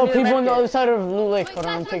to go. Oh, people on the other side of Blue Lake. Wait, Hold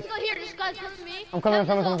on, I'm guys, taking. let's go here. Just guys, come to me. I'm coming, I'm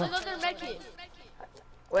coming, Let's I'm go. Another medkit.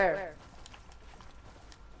 Where?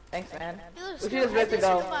 Thanks, man. Hey, look, We should just rift to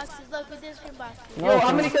screen go. boxes. Look, we did screen boxes. No, Yo, it's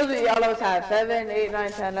how many not. kills do y'all always have? 7, 8,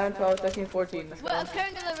 9, 10, 11, 12, 13, 14. Let's Wait, go. I'm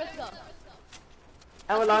carrying the Rift go.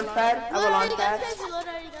 I have a launch pad. I have a Load launch already guns, pad. guys. Load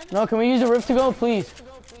already guns. No, can we use the rift to go, please?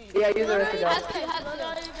 Yeah, use the rift to go. Has to. Load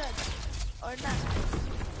already guns. Or not.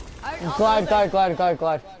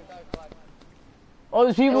 Glide. Oh,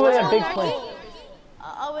 there's people with a big Anarchy? plane.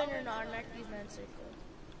 I'll win or not. Anarchy's man circle.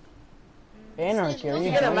 Anarchy, are We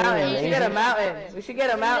you should get a mountain. We should crazy? get a mountain. We should get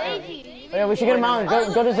a mountain. Oh, yeah, we should get a mountain.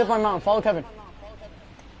 Go to Zipline Mountain. Follow Kevin.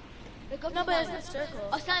 No, but it's a circle.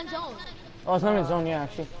 A stand zone. Oh, it's not in zone, yeah,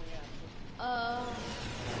 actually.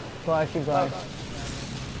 Glide.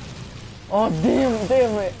 Oh,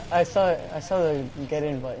 damn it. I saw the get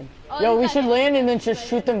in button. Oh, Yo, you we got should it. land and then just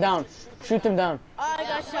shoot them down. Shoot them down. Oh, I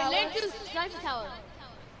got shot. Land to the sniper tower.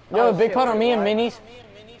 Yo, Oh, big shit, pot on wait, me and what? minis.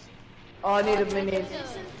 Oh, I need a mini.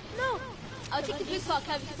 No. I'll take the big pot,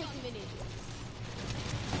 Kevin. You take the mini.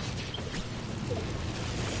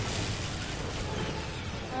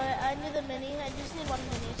 I need the mini. I just need one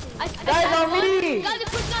mini. Guys, on me! Guys, they're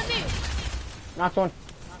pushing on me. Knocked one.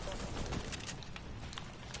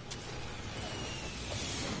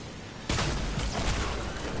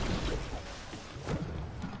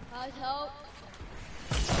 Guys, help.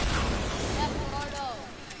 Yes, Eduardo.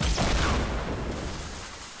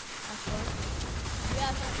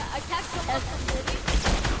 Yes, I tagged someone for 40.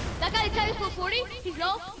 That guy tagged for 40. He's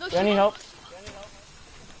low. No Do I need shield. help?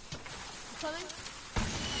 He's coming.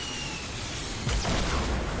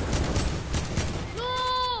 No!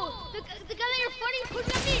 The guy that you're fighting is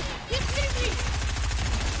pushing at me. He's hitting me.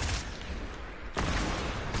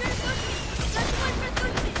 Trying to push me. Trying to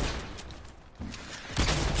push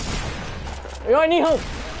me. Yo, I need help.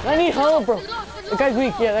 I need help, bro. There's no- there's That no- guy's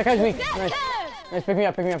weak. Yeah, that guy's weak. Yes, Nice. Kev! Nice, pick me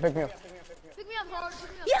up. Pick me up, Harold. Pick me up.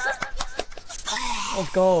 Yes. Let's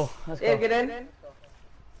go. Let's Yeah, go. get in.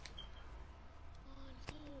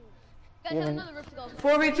 Guys, have another rip to go.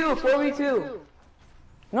 4v2.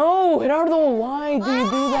 No, Gerardo, why do you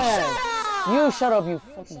do that? You shut up, you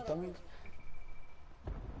fucking dumbass.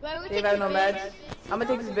 Wait, we Dave, I have no meds. I'm gonna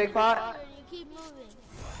take this big pot. You keep moving.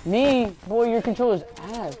 Me? Boy, your controller's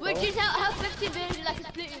ass, bro. Wait, just have 15 bandages I can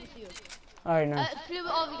split it with you. Alright, nice. Split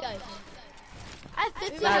with all of you guys. I have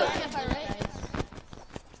 15 Nah. bandages.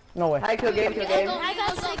 No way. Hi, kill game. I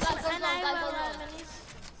got 6 and I have minis.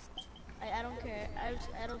 I don't care.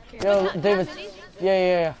 I don't care. Yo, Can I David. have minis?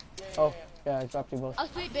 Yeah. Oh, yeah, I dropped you both. I'll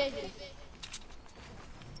split bandages.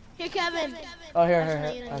 Here, Kevin. Oh, here. I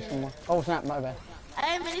have some more. Oh, snap, my bad. I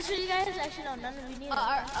have minis for you guys. Actually, no, none of you need them.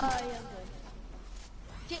 Yeah, I'm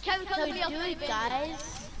good. Kevin, come So with me. I'll do split it, bandages.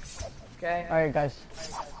 guys. Okay. Alright, guys.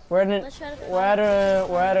 We're at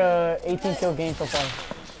a 18 kill game so far.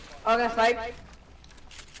 Oh, I'm gonna snipe.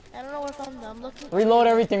 I don't know if I'm looking. Reload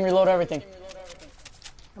everything, reload everything.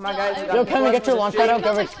 Come on, guys. we got Yo, this Kevin, one get your for the launch pad out.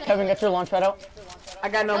 street. Kevin, get your launch pad out. I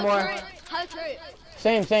got no more. How's it?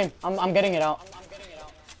 Same. I'm getting it out.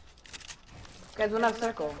 Guys, we're not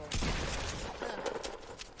circle.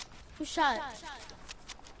 Who shot?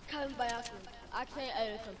 Coming by accident. Actually, I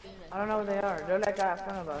did something. I don't know where they are. They're like in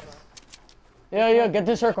front of us. Yeah, get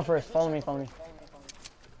this circle first. Follow me.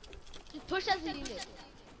 Just push as a unit.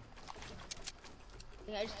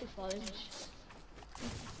 Yeah, I just took falling.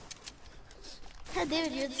 Hey,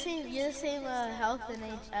 David, you're the same health and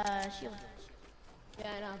shield. Yeah,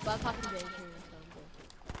 I know. But I'm popping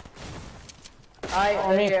the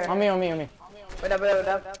Alright, On me. Wait up.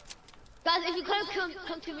 Guys, if you come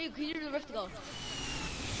to me, can you do the rift to go?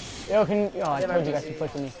 Yo, I told you guys to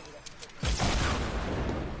push with me.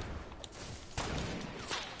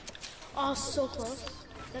 Oh, so close.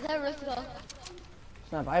 Does that rift to go?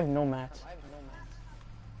 Snap, I have no mats.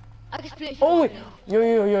 I can split. Oh, wait. Yo.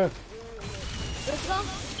 Rift to go?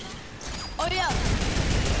 Oh, yeah.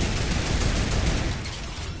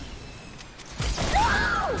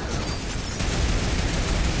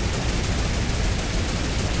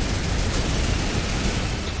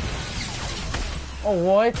 Oh,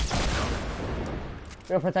 what?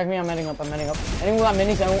 Yo, protect me. I'm heading up. Anyone got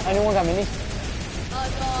minis? Anyone got minis? No,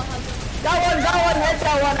 Got one,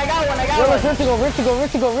 headshot one. I got Yo, one. let's rift to go.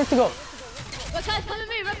 Wait, guys, come with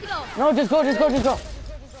me, rift to go. No, just go.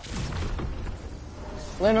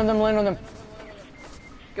 Land on them.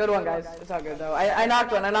 Good one, guys. It's all good, though. I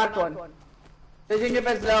knocked one. The junior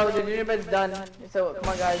bed's low. The junior bed's done. So, come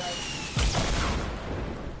on, guys.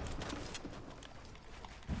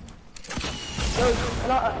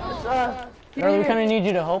 Yo, Earl, we kind of need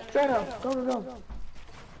you to help. Straight up. Go.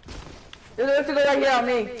 There's a lift to go right here on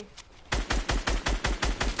me.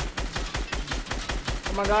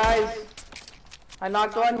 Come on, guys. I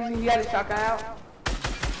knocked one. He got his shotgun out.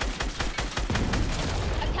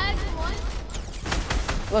 I tagged one.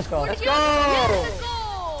 Let's go. Let's Yeah, go. let's go.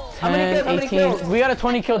 How many 10, kills? How many 18. kills? We got a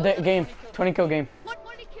 20 kill game. 20 kill game.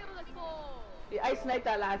 120 kill, let's go. Yeah, I sniped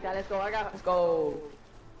that last guy. Let's go. Let's go.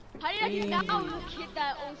 How did I get that? Oh, you hit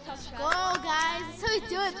that old tough shot. Go, guys. That's how we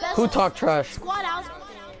do it. Best Who talk trash? squad out.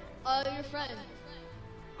 Your friend.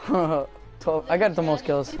 12. I got the most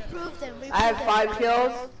kills. We proved them. I had 5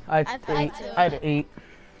 kills. I had I've 8. two. I had 8.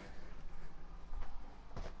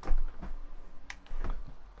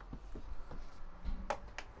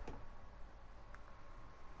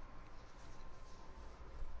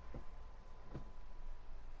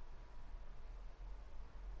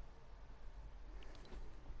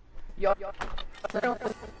 Yo.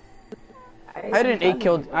 I had an 8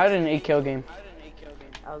 kill game.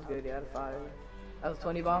 That was good, yeah, out of 5. That was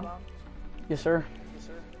 20 bomb. Yes, sir.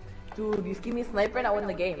 Dude, you give me a sniper and I win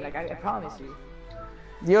the game. Like, I promise you.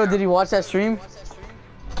 Yo, did you watch that stream?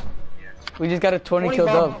 We just got a 20 kill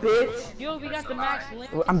bomb, dub. bitch. Yo, we got the max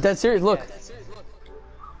link. I'm dead serious. Look.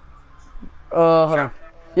 Hold on.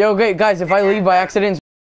 Yo, okay, guys, if I leave by accident,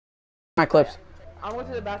 my clips. I went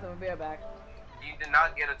to the bathroom. I'll be right back. You did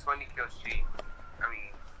not get a 20 kill streak. I mean,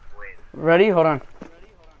 wait. Ready? Hold on.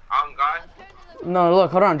 On God, No,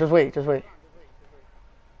 look, hold on. Just wait.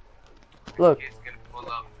 Look. it's gonna pull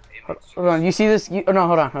up image. Hold on. You see this? Oh, no,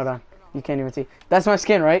 hold on. You can't even see. That's my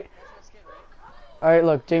skin, right? Alright,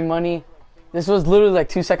 look. J Money. This was literally like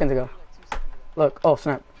 2 seconds ago. Look. Oh,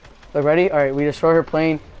 snap. Look, ready? Alright, we destroy her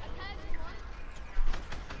plane.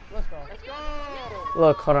 Let's go.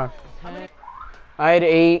 Look, hold on. I had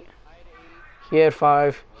 8. He had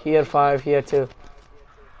 5. He had 5. He had 2.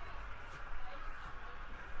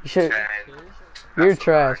 You should. You're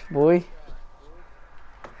trash, boy.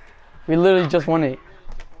 We literally just won it.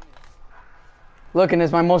 Look, and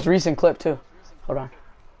it's my most recent clip too. Hold on.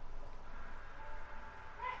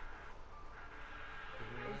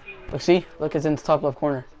 Look, see? Look, it's in the top left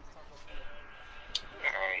corner.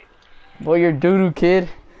 Alright. Boy, you're doo-doo, kid.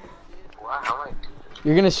 Wow, how am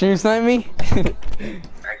You're gonna stream snipe me? I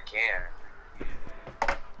can't.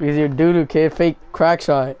 Because you're doo-doo, kid. Fake crack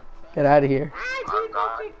shot. Get out of here. On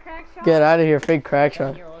God. Get out of here, fake crack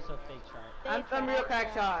shot. You're also fake chart. I'm some real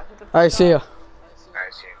crack shot. Alright, see ya.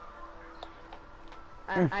 Alright,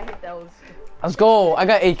 shit. I hit those. Let's go. I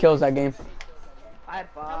got 8 kills that game. I had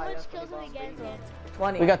 5. How much That's kills did we get?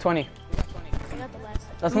 20. We got 20. I got the last.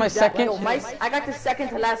 That's my second. I got the second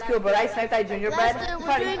to last kill, but I sniped that junior bed. Lester,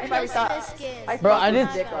 we're doing Christmas skins. Bro, I did.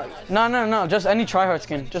 No. Just any tryhard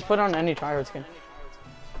skin. Just put on any tryhard skin.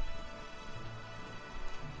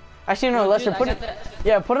 Actually, no, Lester, Dude, put it.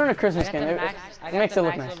 Yeah, put on a Christmas I got skin. the It max. I got makes the it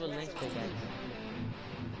look max nice. level link pickaxe.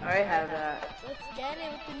 I already have that. Let's get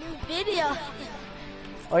it with the new video.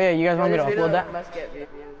 Oh yeah, you guys want me to This video upload that? must get views.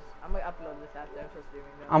 I'm gonna upload this after I'm still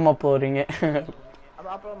streaming now. I'm uploading it. I'm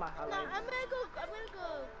gonna upload my No, highlights. I'm gonna go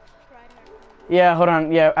try hard. Yeah, hold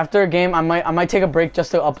on. Yeah, after a game, I might take a break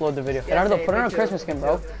just to upload the video. Yeah, Gerardo, same, put on me a too, Christmas me skin,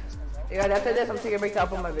 bro. too. Yeah, after this, I'm taking a break to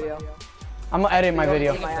upload my video. I'm gonna edit my Yo,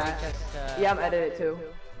 video. take my ass. Just, Yeah, I'm editing it too.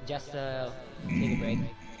 Just take a break.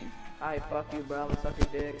 Alright, fuck you, bro. I'm gonna suck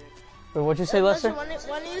your dick. Wait, what'd you say, Lester? Want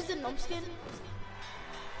to use the gnome skin?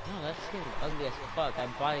 No, that skin is ugly as fuck. I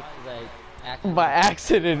bought it because I accidentally. By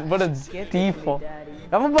accident. What a default. Daddy.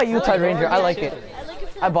 I'm gonna buy Utah Ranger. I like it. I like it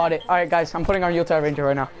for I bought it. Alright, guys, I'm putting on Utah Ranger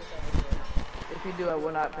right now. If you do, I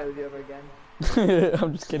will not play with you ever again.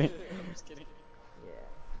 I'm just kidding.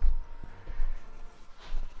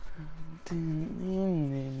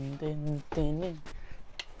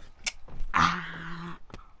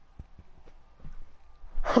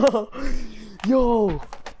 Yo,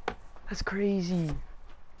 that's crazy.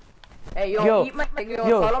 Hey, Yo, eat my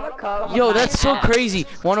yo, follow my cup. Yo, that's so crazy.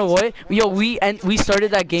 Wanna what? Yo, we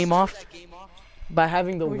started that game off by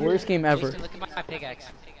having the worst game ever. Jason, look at my pickaxe.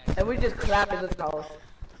 And we just clap in the house.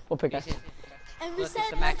 What pickaxe? Jason, And we Look, said it's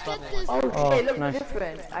the max let's get level this. Oh, Oh, it looks nice.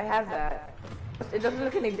 different. I have that. It doesn't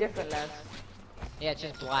look any different, Les. yeah, it's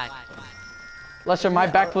just black. Lester, my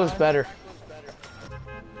backflip's better.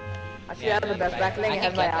 Actually, I have the best backling. I It can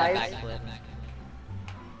has get my that eyes. backflip.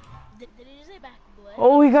 Did you say back what?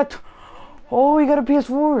 Oh, we got a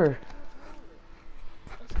PS4.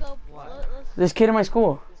 Let's go. Let's, This kid in my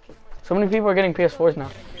school. So many people are getting PS4s now.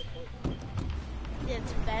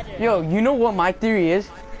 it's better. Yo, you know what my theory is?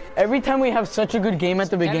 Every time we have such a good game at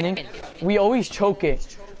the beginning, we always choke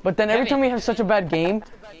it. But then every time we have such a bad game,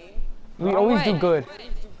 we always do good.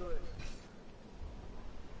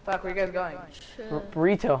 Fuck, where you guys going?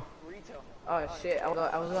 Retail. Oh shit, I was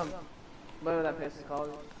whatever that place is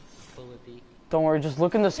called. Bullet. Don't worry, just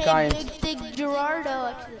look in the sky Hey, and... big Gerardo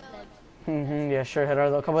actually said. Yeah, sure,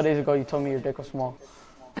 Gerardo. A couple of days ago, you told me your dick was small.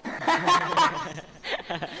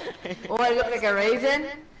 Oh, I look like a raisin?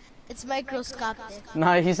 It's microscopic.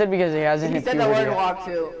 Nah, he said because he hasn't He hit said the puberty word yet. walk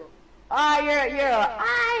too.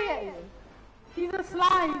 He's a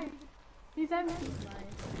slime. He's empty.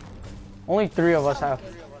 Only 3 of us have.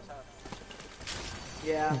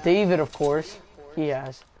 Yeah. David, of course. He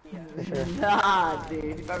has. For sure. Nah, dude.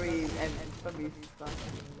 He's probably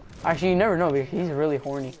Actually, you never know, because he's really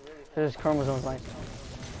horny. His chromosomes like...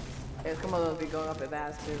 His chromosomes be going up his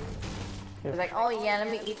ass too. Yeah. He's like, oh yeah, let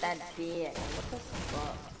me eat that dick. What the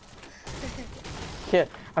fuck? Yeah,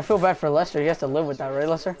 I feel bad for Lester. He has to live with that, right,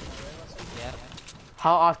 Lester? Yeah,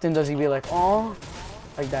 How often does he be like, oh,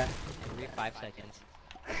 like that? every 5 seconds.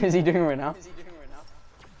 Is he doing it right now?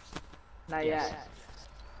 Not yet.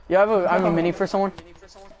 Yeah, I have a mini for someone.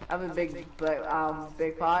 I have a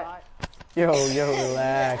big pot. Yo,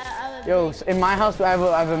 relax. Yo, in my house, I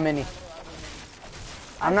have a mini.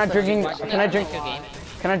 I'm not drinking. Can I drink?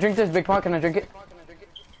 Can I drink this big pot? Can I drink it?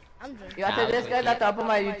 I'm drinking. You after this guy, that's up on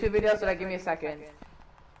my YouTube video, so like, give me a second.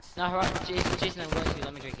 No, Jason, I'm going to.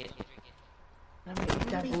 Let me drink it. Let me eat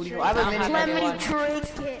that booty hole. I have a mini. Let everyone. me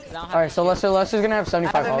drink it. All right, so Lester's gonna have I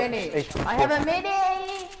 75 have a mini. HP. I have a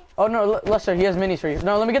mini. Oh no, Lester, he has minis for you.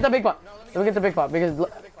 No, let me get that big pot. Let me get the big pot because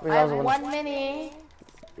I have one mini.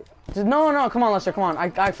 No, come on, Lester, come on.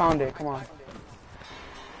 I found it. Come on.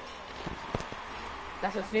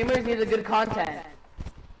 That's what streamers need, the good content.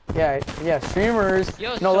 Yeah, streamers.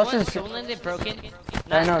 Yo, No, someone Lester's. landed broken.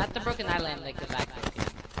 I know. Not the broken island, like the back broken.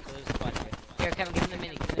 So it was quadra. Here, Kevin, give him the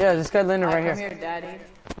mini. Give him the Yeah, this guy landed right Come here. here, daddy.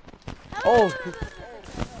 Oh.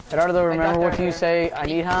 Gerardo, remember got what there. you say? I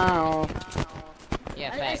need help. mini.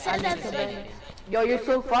 Yeah, I facts. said that Say today. it. Yo, you're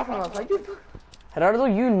so far from us. Like, you. Gerardo,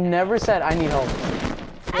 you never said I need help.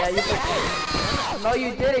 Yeah, you said. No,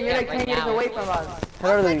 you didn't. You're like 10 years away from us.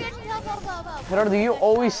 Gerardo, Help. Gerardo, you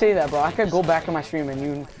always say that, bro. I could go back in my stream and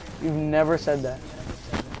you've never said that.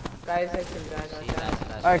 Guys, I can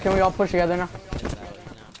die. All right, can we all push together now?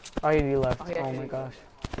 Oh, he left. Oh, yeah, Oh yeah. my gosh.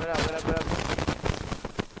 What up? No,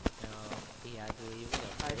 yeah, I believe it.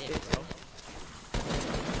 I Yeah, see, bro.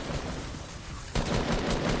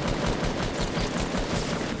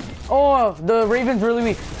 Oh, the Raven's really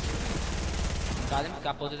weak. Got him.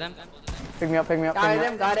 Got both of them. Pick me up, pick me up, pick me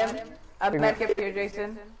up. Got him. I'm Figure- medkit here,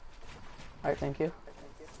 Jason. All right, thank you.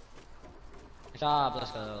 Good job.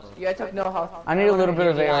 Let's go. Yeah, I took no health. I need a little bit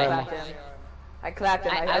of Yeah, AR I ammo. clapped him. I clapped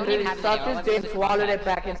him. I I don't even literally have any sucked AR. his dick, swallowed it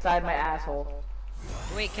back inside my asshole.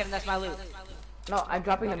 Wait, Kevin, that's my loot. No, I'm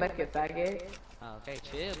dropping the medkit, faggot. Oh, okay,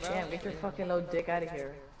 chill, bro. Damn, get your fucking little dick out of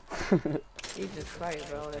here. Jesus Christ,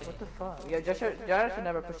 bro. Like, what the fuck? Yo, Josh should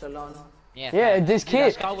never push alone. Yeah, fact. this Dude, kid.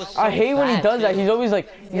 that scar was so I hate when he fat, does that. too. He's always like,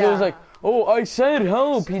 oh, I said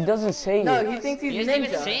help. He doesn't say No, it. he thinks he's He doesn't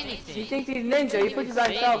even ninja. say anything. He thinks he's ninja. He pushes by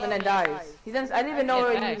himself and then dies. He doesn't. I didn't even know Yeah,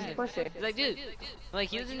 where facts. he was pushing. He's like, dude, like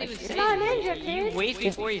he doesn't even say not a anything. ninja, kid. You wait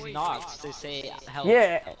before he's knocked to say help.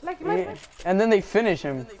 Yeah. Like, Yeah. And then they finish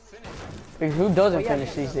him. Like, who doesn't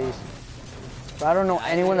finish these days? But I don't know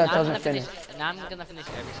anyone that doesn't finish. Now I'm gonna finish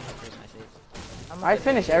every single person I see. I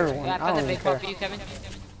finish everyone. Yeah, I I found don't the even big ball care. for you, Kevin.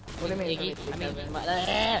 What do you mean? Iggy? I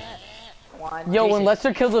mean, One. Yo, when Jason.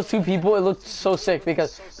 Lester killed those two people, it looked so sick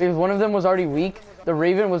because one of them was already weak. The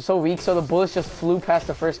Raven was so weak, so the bullets just flew past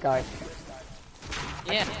the first guy.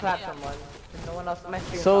 yeah. Clap someone. No one else.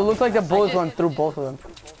 So it looked like the bullets went through both of them.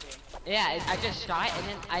 Yeah, I just shot and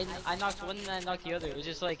then I knocked one and then I knocked the other. It was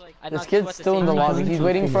just like I This knocked kid's two at the still in the same time. lobby. He's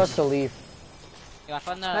waiting for us to leave. Yeah, I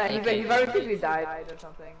found the He AK. very quickly died or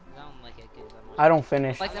something. I don't like AKs that much. I don't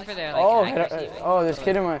finish. I like them for their like Oh, accuracy. oh, this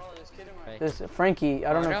kid in my, Right. this Frankie.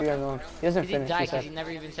 I don't know if you guys know him. He doesn't He finish. died He because said. he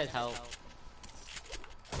never even said help.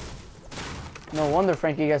 No wonder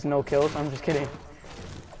Frankie gets no kills. I'm just kidding.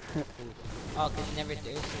 Oh, because he never does,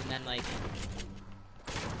 and then like...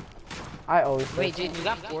 I always do. Wait, dude, you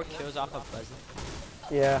got 4 kills off of Pleasant.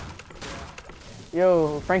 Yeah.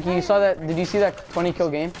 Yo, Frankie, you saw that? Did you see that 20 kill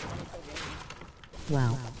game?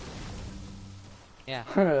 Wow. Yeah.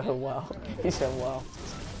 Wow. He said wow.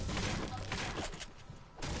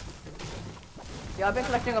 Yeah, I've been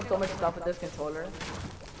collecting up so much stuff with this controller.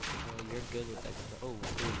 Oh, you're good with that. Oh,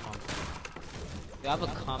 good compact. You have a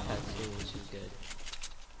compact too, which is good.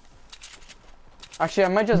 Actually, I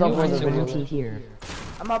might just No upload the warranty video. here.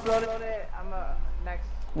 I'm uploading it. I'm next.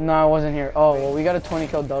 No, I wasn't here. Oh, well, we got a 20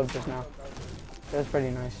 kill dub just now. That's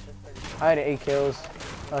pretty nice. I had 8 kills.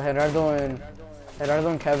 Gerardo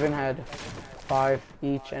and Kevin had 5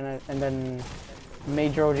 each, and then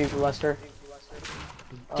Major OG Lester.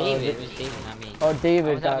 David, it was David, not me. Oh, I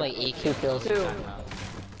David was at got like 8 2 kills. Dude,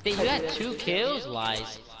 you had 2 kills?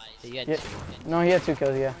 Lies. You had Yeah. 2. No, he had 2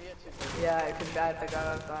 kills, yeah. Yeah, it could bad if I got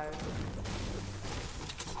outside.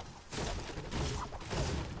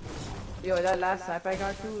 Yo, that last sniper I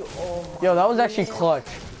got too. Oh my. Yo, that was actually clutch.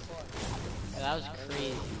 Yeah, that was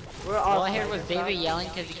crazy. We're All I awesome. heard was David yelling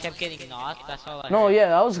because he kept getting knocked. That's all I heard. No, yeah,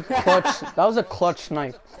 that was a clutch. That was a clutch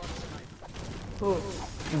snipe. Who?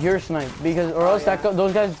 Your snipe, because or else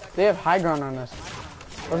those guys, they have high ground on us.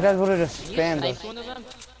 Those guys would have just You spammed sniped us. one of them?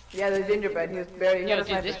 Yeah, the gingerbread. He was barely. He Yo, had a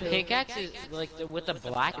dude, this sniper too. pickaxe is like with the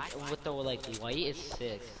black, with the like white is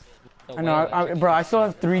sick. The I know, white bro. I still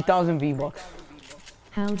have 3,000 V-bucks.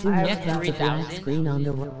 How do you I have have the black 3,000? screen on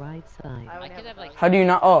the right side? I could have like. How do you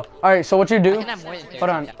not? Oh, all right. So what you I do? can have more than 30. Hold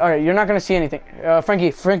on. All right, you're not gonna see anything.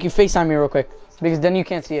 Frankie, FaceTime me real quick, because then you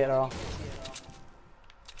can't see it at all.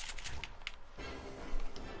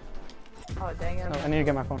 Oh dang it. No, I need to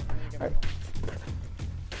get my phone. All right.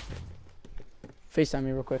 FaceTime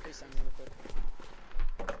me real quick.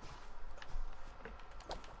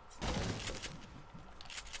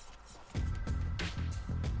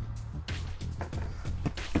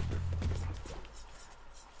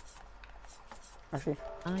 Actually,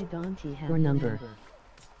 I don't have your number.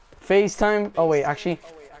 FaceTime. Oh wait, actually,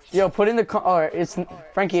 yo, put in the. Oh, it's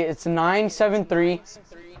Frankie. It's 973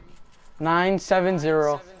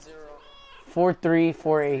 970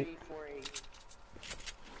 4348.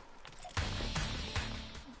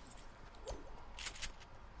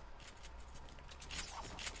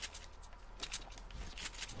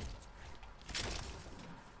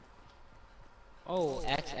 Oh,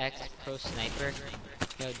 XX Pro Sniper.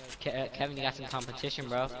 Yo, Kevin, you got some competition,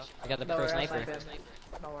 bro. I got the Don't Pro worry, I'll Sniper. snipe him.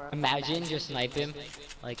 Don't worry. Imagine just snipe him.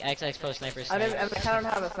 Like XX Pro Sniper I sniper. don't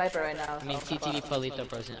have a sniper right now. I mean, so TTV Polito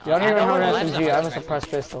Pro Sniper. Yo, I don't even have all an I have is a SMG. I have a hunting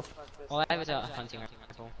suppressed pistol. rifle. All I have is a hunting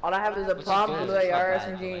rifle. All I have is a Which is pump, good, blue it's not AR,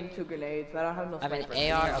 bad, SMG, and 2 grenades. I don't have no I have sniper.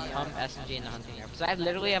 an AR, a pump, SMG, and a hunting rifle. So I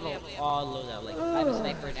literally have all loadout. Like I have a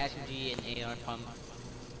sniper, an SMG, an AR, pump.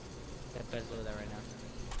 That best loadout right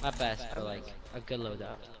now. Not best, but like a good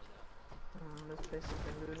loadout. This place has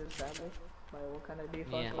been looted sadly. By what kind of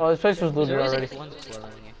default? Yeah. Oh, this place was looted There is already. like one squad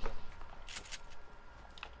around here.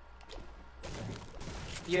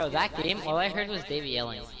 Yo, that game, all I heard was David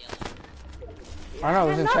yelling. I know, it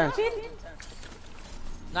was intense.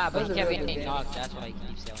 Nah, but he Those kept are really getting good knocked, that's why he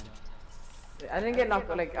keeps yelling. I didn't get knocked.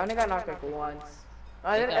 Like I only got knocked like once.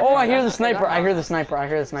 Oh, I hear the sniper. I hear the sniper. I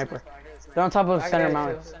hear the sniper. They're on top of I Center got it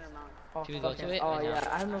Mountain. too. Oh, Should we go fuck to it. it Oh or no? yeah,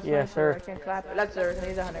 I have no sniper. Yes, sir. I can't clap it. Let's sir. Can you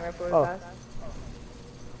use a hunting rifle real Oh. fast?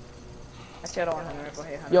 Actually, I don't want hunting rifle.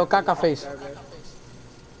 Hey, hunting Yo, rifle. caca face.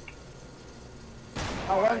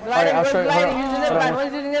 Oh, one's gliding. Alright, I'll One's show you. gliding. Hold on. Using zip Hold on. line.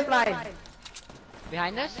 One's using zip line.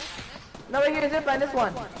 Behind us? No, right here, zip line, this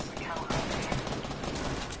one.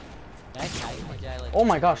 Nice, nice. Oh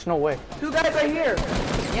my gosh, no way. 2 guys right here.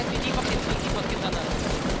 Yeah, two default kids on the.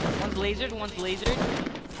 One's lasered, one's lasered.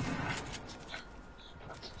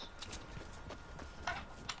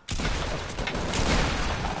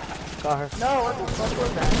 Got her. No, what the fuck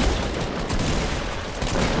was that?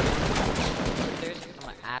 I'm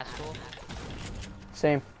an asshole.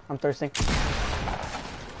 Same. I'm thirsting.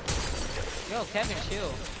 Yo, Kevin,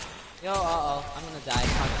 chill. Yo, I'm gonna die.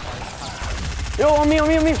 Yo, on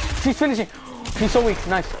me. She's finishing. She's so weak.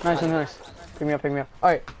 Nice. Pick me up.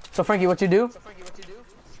 Alright, so Frankie, what you do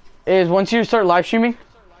is once you start live streaming.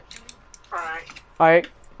 Alright.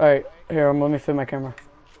 Here, let me fit my camera.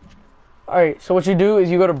 Alright, so what you do is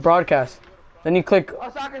you go to broadcast. Then you click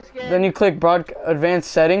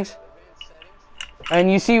advanced settings.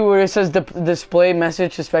 And you see where it says display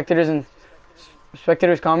message to spectators and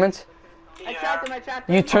spectators comments. I trapped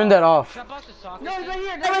him. You turn that off. No, he's right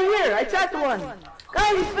here. I trapped one.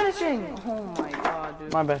 Guys, he's finishing. Oh my god,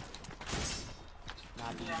 dude. My bad.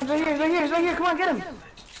 He's right here. Come on, get him.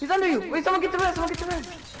 He's under you. Wait, someone get the rest.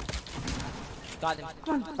 Got him.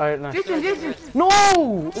 Come on. Alright, nice. Jason.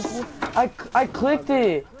 No! I clicked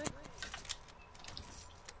it.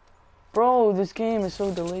 Bro, this game is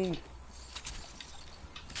so delayed.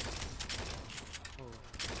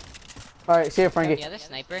 Alright, see ya, Frankie. Yeah, the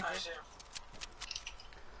sniper.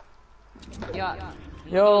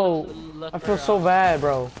 Yo, I feel so bad,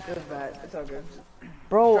 bro. It was bad. It's all good.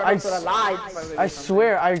 Bro, I I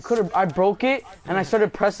swear, I broke it, and I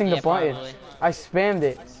started pressing the button. Probably. I spammed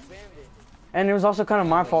it. And it was also kind of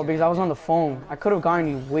my fault because I was on the phone. I could have gotten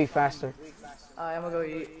you way faster. I'm gonna go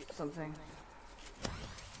eat something.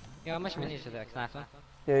 Yo, how much minis is that? Knafa?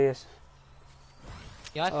 Yeah, yes.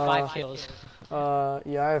 You have 5 kills.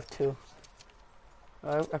 Yeah, I have 2.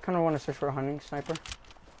 I kind of want to search for a hunting sniper.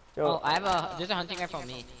 Yo, Oh, there's a hunting rifle on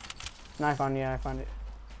me. I found it.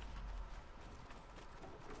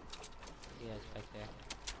 Yeah, it's back there.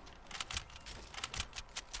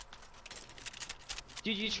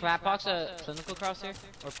 Did you trap box a clinical crosshair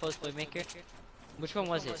or post playmaker? Which one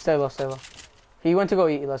was it? Stay low. He went to go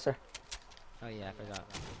eat, Lester. Oh yeah, I forgot.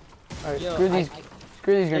 Alright, Yo,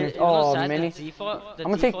 screw these grenades. Oh, mini. The default I'm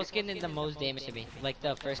gonna take- skin did the most damage to me. Like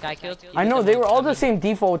the first guy killed. I know, they were all the same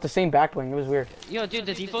default with the same back bling. It was weird. Yo, dude,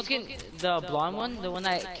 the default skin, the blonde one, the one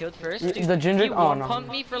I killed first. Dude, The ginger- He oh, no. pumped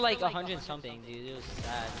me for like 100 something, dude. It was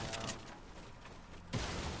sad.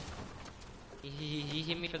 He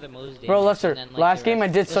hit me for the most damage. Bro, Lester, and then, like, last the game I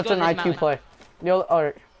rest. did Let's such go an to this IQ mountain. play. Yo,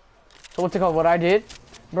 alright. So what's it called? What I did?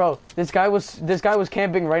 Bro, this guy was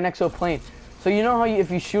camping right next to a plane. So you know how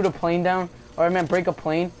if you shoot a plane down, or I meant break a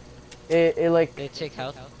plane, it like... They take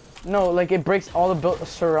health. No, like it breaks all the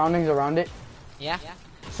surroundings around it. Yeah?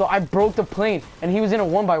 So I broke the plane, and he was in a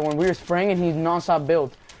 1x1. We were spraying, and he's non-stop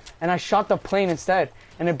build. And I shot the plane instead,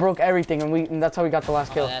 and it broke everything, and that's how we got the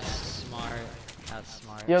last Oh, kill. that's smart. That's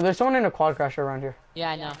smart. Yo, there's someone in a quad crasher around here.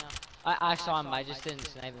 Yeah, I know. I saw him. I just didn't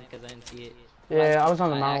snipe him because I didn't see it. Yeah, I was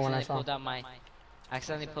on the mountain when I saw him.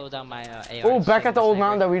 Accidentally pulled out my AR. Oh, back to at the sniper. old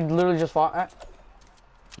mountain that we literally just fought at.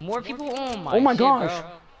 More people? Oh my Oh my shit, gosh. bro.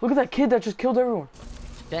 Look at that kid that just killed everyone.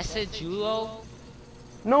 That's a Julo?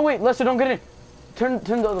 No, wait, Lester, don't get in. Turn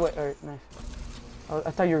the other way. Alright, nice.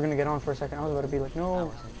 I thought you were gonna get on for a second. I was about to be like,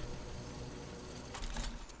 no.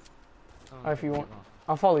 Alright, if you want.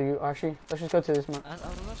 I'll follow you, actually. Let's just go to this mountain. I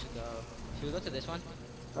don't know. Should we go to this one?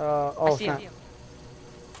 Oh, I see snap. him.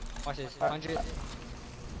 Watch this. 100.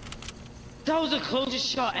 That was the closest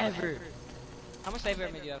shot ever. How much sniper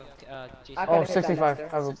ammo do you have, Jason? I Oh, couldn't hit that 65.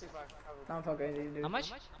 Lester. I have I'm fucking dude. How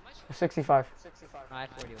much? a 65. I had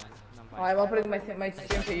 41. No, I'm fine. Alright, I'm putting my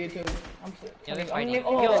stream to YouTube. Yeah, they're I'm fighting. name,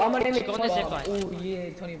 Yo, I'm gonna name it go on the 20 zip bomb. line. Oh yeah,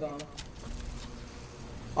 20 bomb.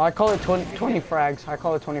 Oh, I call it 20 frags. I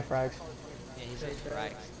call it 20 frags. Yeah, he's a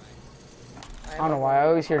frag. I don't know why. I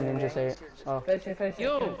always hear Ninja say it. So Finish.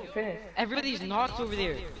 Yo. Finish. Everybody's knocked over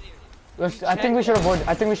there. I think we should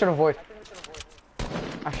avoid.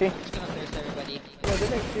 Actually, I'm just gonna thirst everybody. Yo,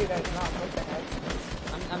 this is 3 guys not. What the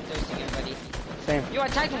heck? I'm thirsting everybody. same. Yo, I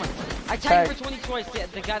tagged one. I Tag. tagged for 20 twice.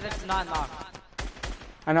 The guy that's not knocked.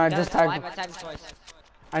 I know. I The guy just that's tagged. alive, I tagged him twice.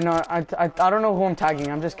 I know. I don't know who I'm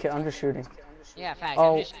tagging. I'm just shooting. Yeah, fact.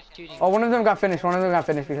 Oh. I'm just shooting. Oh, one of them got finished.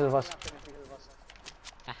 Because of us.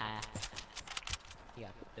 Haha. You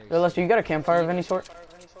got thirst. Yo, Lester, you got a campfire of any sort?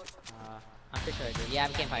 I'm pretty sure I do. Yeah, I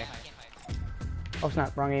have a campfire. Oh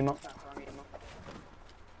snap! Wrong emote.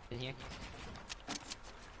 In here.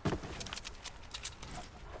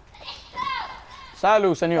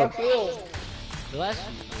 Salud, señor. Bless.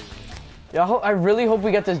 Yeah, I really hope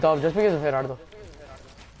we get this dub just because of Gerardo.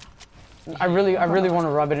 I really want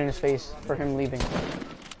to rub it in his face for him leaving.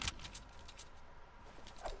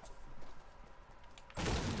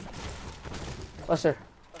 Lester,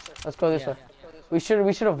 let's go this way. We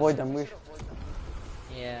should avoid them.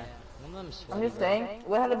 Yeah. One of them's I'm just saying,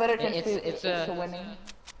 we had a better chance to winning.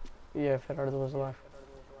 Yeah, if Gerardo was alive.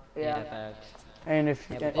 Yeah. Facts. And if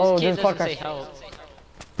Yeah, but oh, this there's kid car doesn't say crash. help.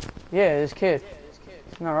 Yeah, this kid.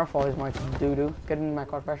 It's not our fault. He's my doo doo. Get in my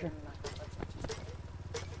car crasher.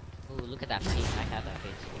 Ooh, look at that face. I have that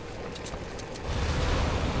face.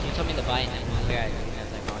 You told me to buy it and where I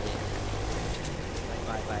was like, oh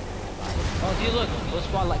yeah. Buy. Oh, dude, look. Those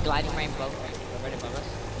squad like gliding right above us.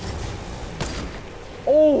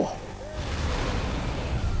 Oh!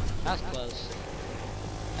 That was close.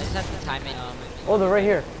 I just have to time it. Oh, they're right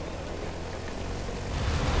here.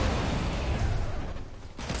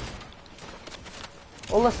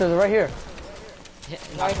 Oh, Lester, they're right here.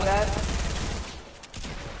 Like that.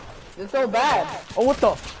 They're so bad. Oh, what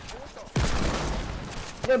the?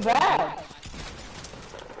 They're bad.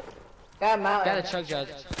 Got mountain. Got a truck judge.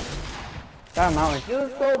 Got him out. You're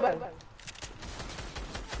so bad.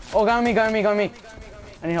 Oh, got me.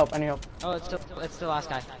 I need help. Oh, it's the last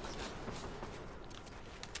guy.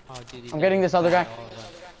 Oh, dude. I'm getting this other guy.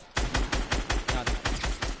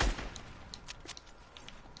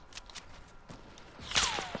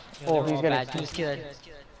 Oh, he's getting.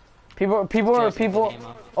 People.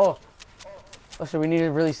 Oh, Lester, we need to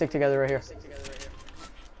really stick together right here.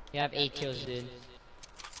 You have 8 kills, dude.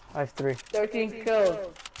 I have 3. 13 kills.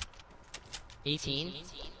 18?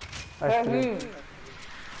 I have 3.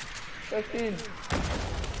 13.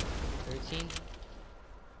 13?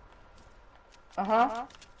 Uh-huh.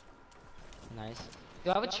 Nice.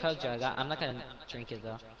 Do I have a chug jug? I'm not gonna drink it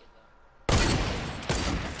though.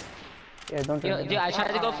 Yeah, don't drink it. Dude, I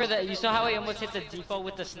tried to go for the. You saw how I almost hit the default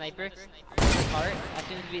with the sniper? Heart. As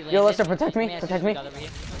soon as we landed. Yo, Lester, protect me. As soon Protect as we me. got over here.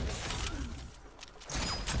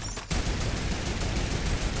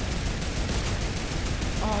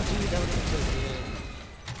 Oh, dude, that would be so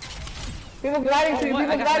good. People gliding to you. what? I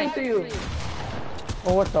People got gliding sniped. to you.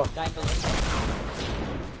 Oh, what the? Dying below.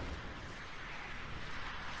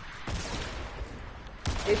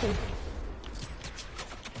 Jason.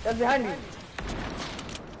 That's behind you.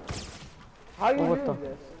 How are you Oh, what doing the?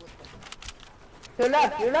 this? To your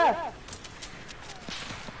left, your left.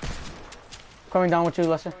 Coming down with you,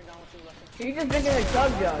 Lester. He's just drinking a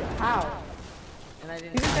chug jug. How? And I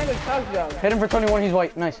didn't. He's just drinking a chug jug. Hit him for 21. He's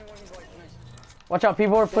white. Nice. Watch out.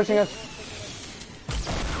 People are pushing us.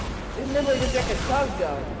 He's literally just drinking a chug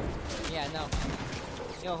jug. Yeah, no.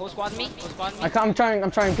 Yo, who squad me? Who squad me? I'm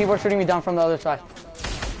trying. People are shooting me down from the other side.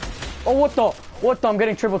 Oh, what the? What the? I'm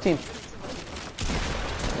getting triple teamed.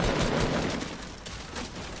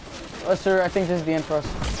 Lester, I think this is the end for us.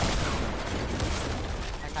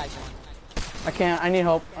 I can't. I need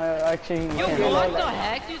help. I actually Yo, can't. what the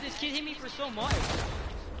heck, dude? This kid hit me for so much.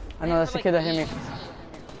 I know that's the kid that hit me.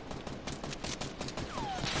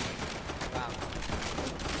 Wow.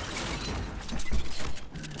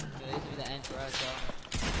 This will be the end for us,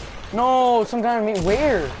 though. No, some guy on me.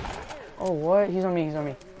 Where? Oh, what? He's on me.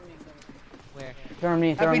 Where? They're on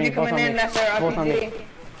me. Both RPG on coming in, me. Lester. Both on me.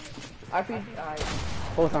 RPG.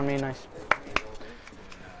 Both on me. Nice.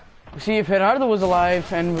 See, if Gerardo was alive,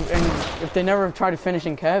 and if they never tried to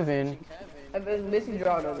finishing Kevin. I've been missing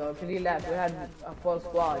Gerardo though, because he left. We had a full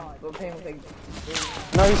squad, but paying was like.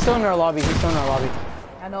 No, he's still in our lobby.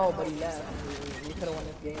 I know, but he left. We could have won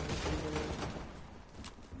this game.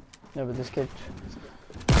 Yeah, but this kid.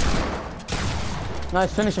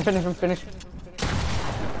 Nice, finish him.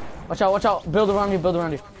 Watch out. Build around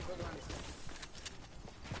you.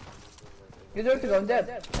 You deserve to go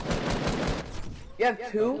dead. You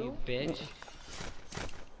have 2? You bitch.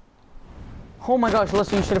 Oh my gosh,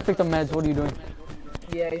 Lester, you should have picked up meds. What are you doing?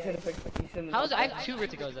 Yeah, you should have picked. How's I have 2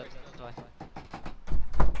 verticals up?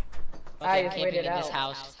 I Okay, just camping waited in this out.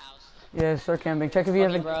 house. Yeah, start camping. Check if you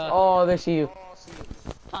Okay, haven't. bro. Oh, they see you.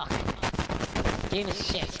 Fuck. Game is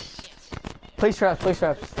shit. Place traps. I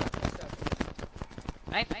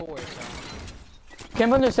have 4, so.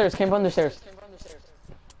 Camp on the stairs.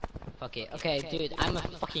 Fuck it. Okay, dude, I'm a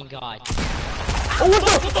fucking god. Oh, what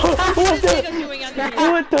the? What is he doing under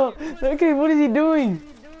here? What the? Okay, what is he doing?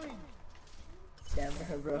 Damn,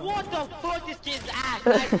 bro. What the fuck, this kid's ass?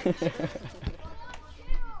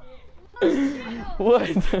 What?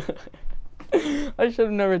 I should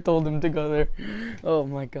have never told him to go there. Oh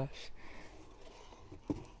my gosh.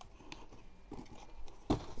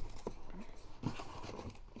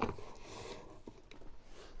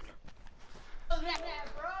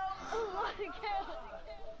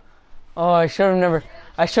 Oh, I should have never.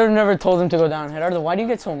 I should have never told him to go down. Gerardo, why do you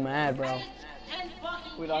get so mad, bro? 10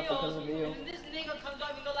 fucking We lost kills. because of you. And this nigga comes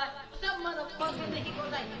up and goes like, what's up, motherfucker? And then he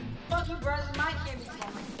goes like, fuck you, bro. This is my camera song.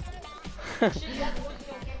 Shit, you have to work to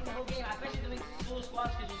game the whole game. I bet you're doing full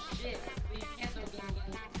squads because you're shit. But you can't do game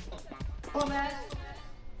again. Bum ass.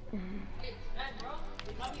 Hey, man, bro.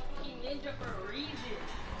 They call me fucking ninja for a reason.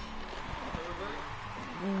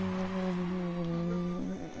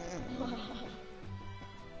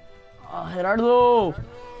 Oh, Gerardo!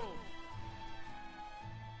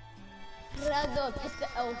 Gerardo, take the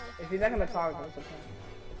L. If he's not gonna talk, that's okay.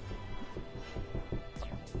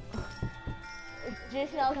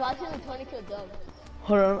 Jason, I was watching the 20 kill dub.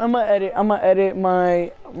 Hold on, I'm gonna edit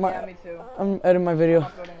my Yeah, me too. I'm editing my video. I'm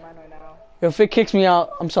uploading mine right now. If it kicks me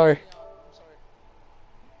out, I'm sorry.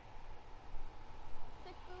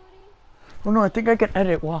 Sick booty. Oh no, I think I can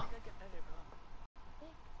edit. Wow.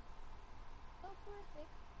 Go for it, sick.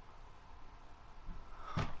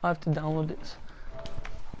 I have to download this.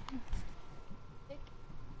 Sick.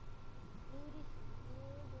 Booty.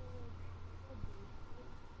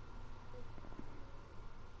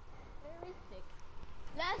 Very sick.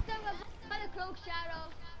 Last time I got a cloak shadow,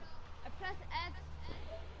 I pressed X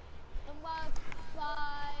and was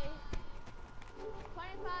by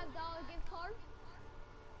 $25 gift card.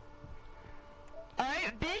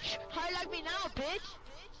 Alright, bitch. How you like me now, bitch?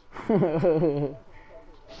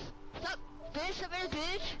 Sup, bitch? Sup,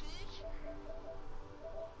 bitch?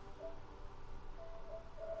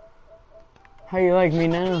 How you like me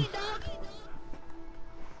now? Alright.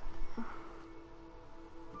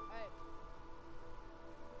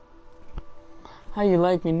 How you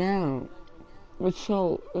like me now? What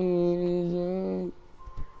show is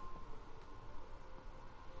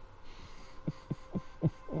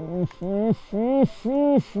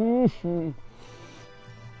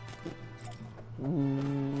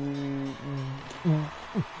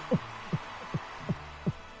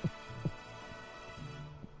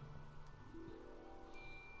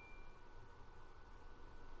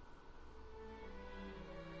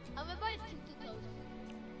I'm about to toast.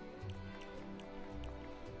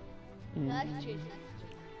 That's Jason.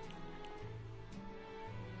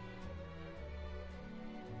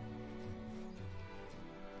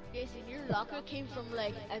 Jason, your locker came from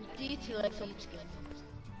like empty to like some skin.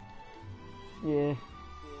 Yeah.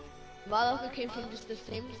 My locker came from just the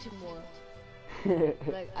same to more.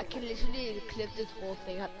 Like I can literally clip this whole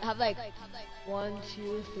thing. I have like 1,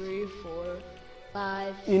 2, 3, 4,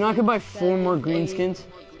 5. You know I could buy 4 more 7, green 8. skins.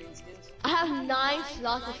 I have 9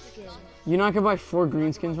 slots of skins. You know I could buy 4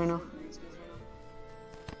 green skins right now.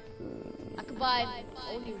 I could buy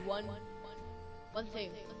only one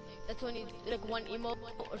thing. That's only like one emote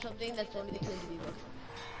or something. That's only 20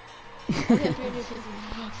 V-Bucks. Okay, 350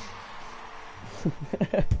 V-Bucks.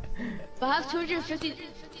 But I have 250.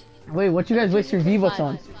 Wait, what you guys waste your V-Bucks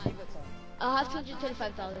on? I have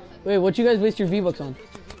 225,000. Wait, what you guys waste your V-Bucks on?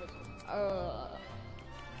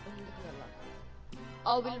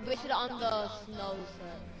 Oh, we wasted it on the snow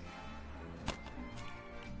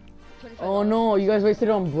set. Oh no, you guys wasted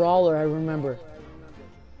it on Brawler, I remember.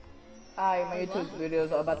 Hi, my YouTube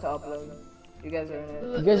videos are about to upload. You guys are in it.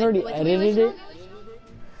 You guys already edited it?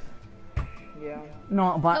 Yeah.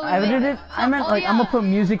 No, but No, I edited it. I meant like I'm gonna put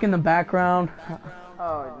music in the background.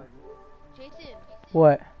 Oh. Jason,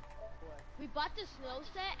 What? we bought the snow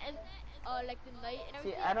set and like the night and See,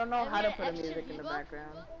 everything. I don't know and how we to had put a extra music in the V-Bucks,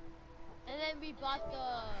 background. And then we bought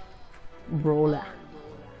the Brawler.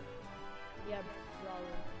 yeah,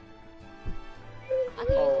 brawler. I think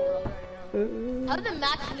it's brawler right now. How the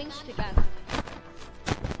match links together?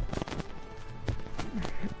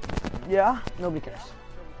 Yeah? Nobody cares.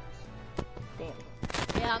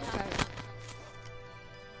 Yeah, I'm sorry.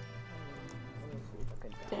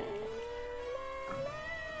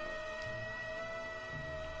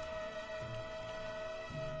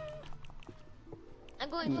 I'm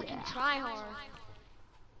going fucking try hard.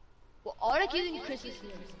 Well, all like using Chris's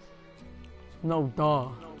skins. No, duh.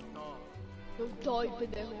 Don't die,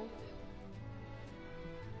 pendejo.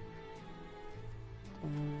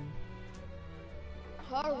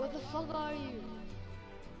 Har, what the fuck are you?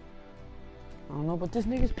 I don't know, but this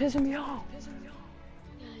nigga's pissing me off. Yeah,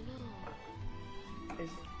 I know. Is-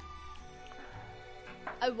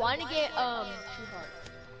 I want to get True Heart.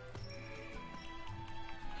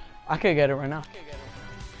 I could get it right now.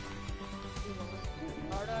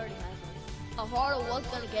 Hard already has it. Hard was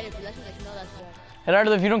gonna get it, but that's like no, that's wrong.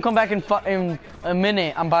 Gerardo, if you don't come back in a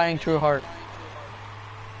minute, I'm buying True Heart.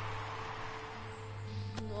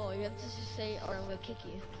 No, you have to just say, or I'm gonna kick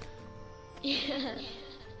you. Yeah.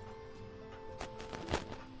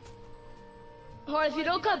 Or if you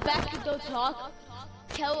don't come back to don't talk,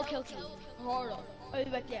 Kelky. Harder. Oh,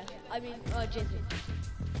 right there. I mean, Jason.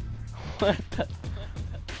 What the?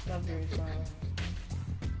 Stop doing something.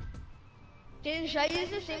 Jason, should I use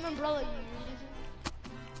the same umbrella you're using?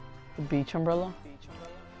 The beach umbrella?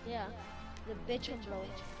 Yeah. The bitch umbrella.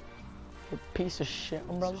 The piece of shit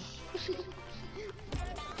umbrella?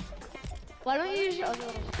 Why don't you use your other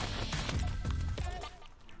one?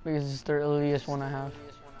 Because it's the earliest one I have.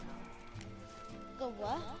 The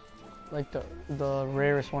what? Like the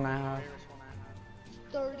rarest one I have.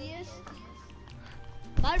 30th?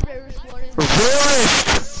 My rarest one is...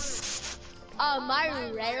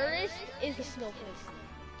 my rarest is the snowflake.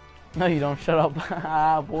 No, you don't. Shut up.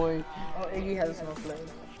 Ah, boy. Oh, Iggy has a snowflake.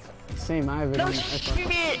 Same, I have it. No shit,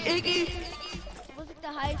 Iggy! What's like the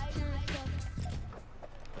highest tier stuff?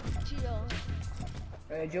 Cheeto.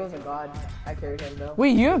 Hey, Joe's a god. I carried him though.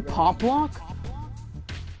 Wait, you have pop lock?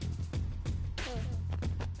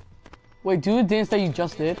 Wait, do the dance that you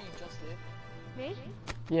just did. Me?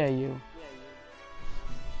 Yeah, you.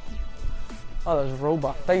 Oh, there's a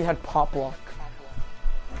robot. I thought you had pop lock.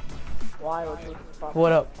 Why?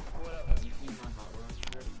 What up?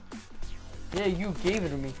 Yeah, you gave it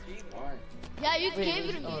to me. Yeah, you gave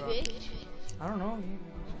it to me, bitch. I don't know.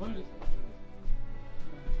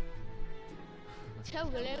 Tell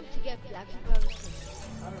William to get black supremacy.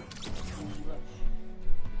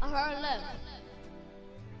 I heard left.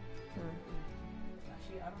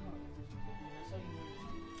 Actually, I don't know.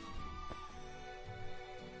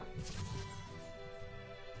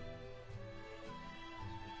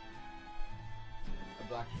 A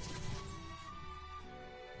black.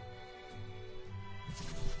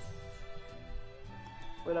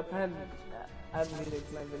 Wait, I have music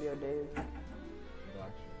to my video days.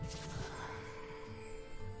 Black.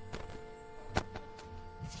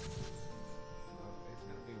 It's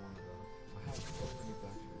gonna be one of those. I have so many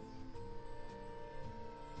black shirts.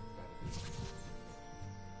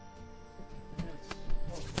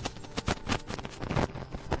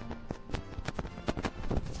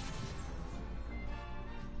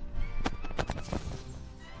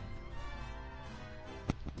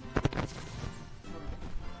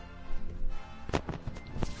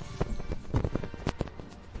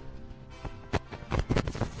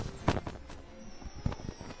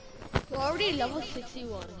 We're already level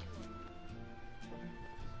 61.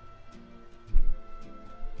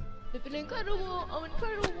 Flippin' incredible, I'm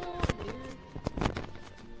incredible.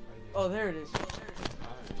 Oh, there it is.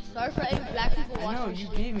 Sorry for any black people I watching know, this you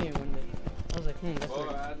shit. gave me one day. I was like, that's Oh,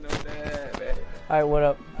 weird. I know that, man. Alright, what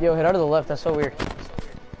up? Yo, hit out of the left, that's so weird.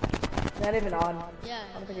 Not even on. Yeah.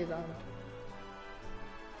 I don't think he's on.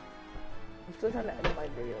 I'm still trying to edit my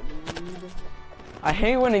video, dude. I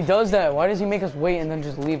hate when he does that. Why does he make us wait and then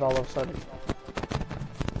just leave all of a sudden?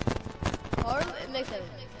 Or it makes sense.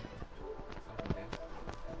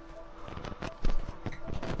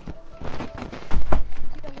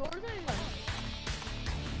 Yeah, who are they, like?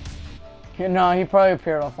 Yeah, no, he probably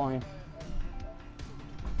appeared offline.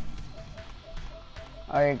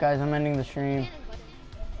 Alright guys, I'm ending the stream.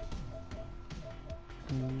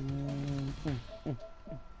 Cannon, but-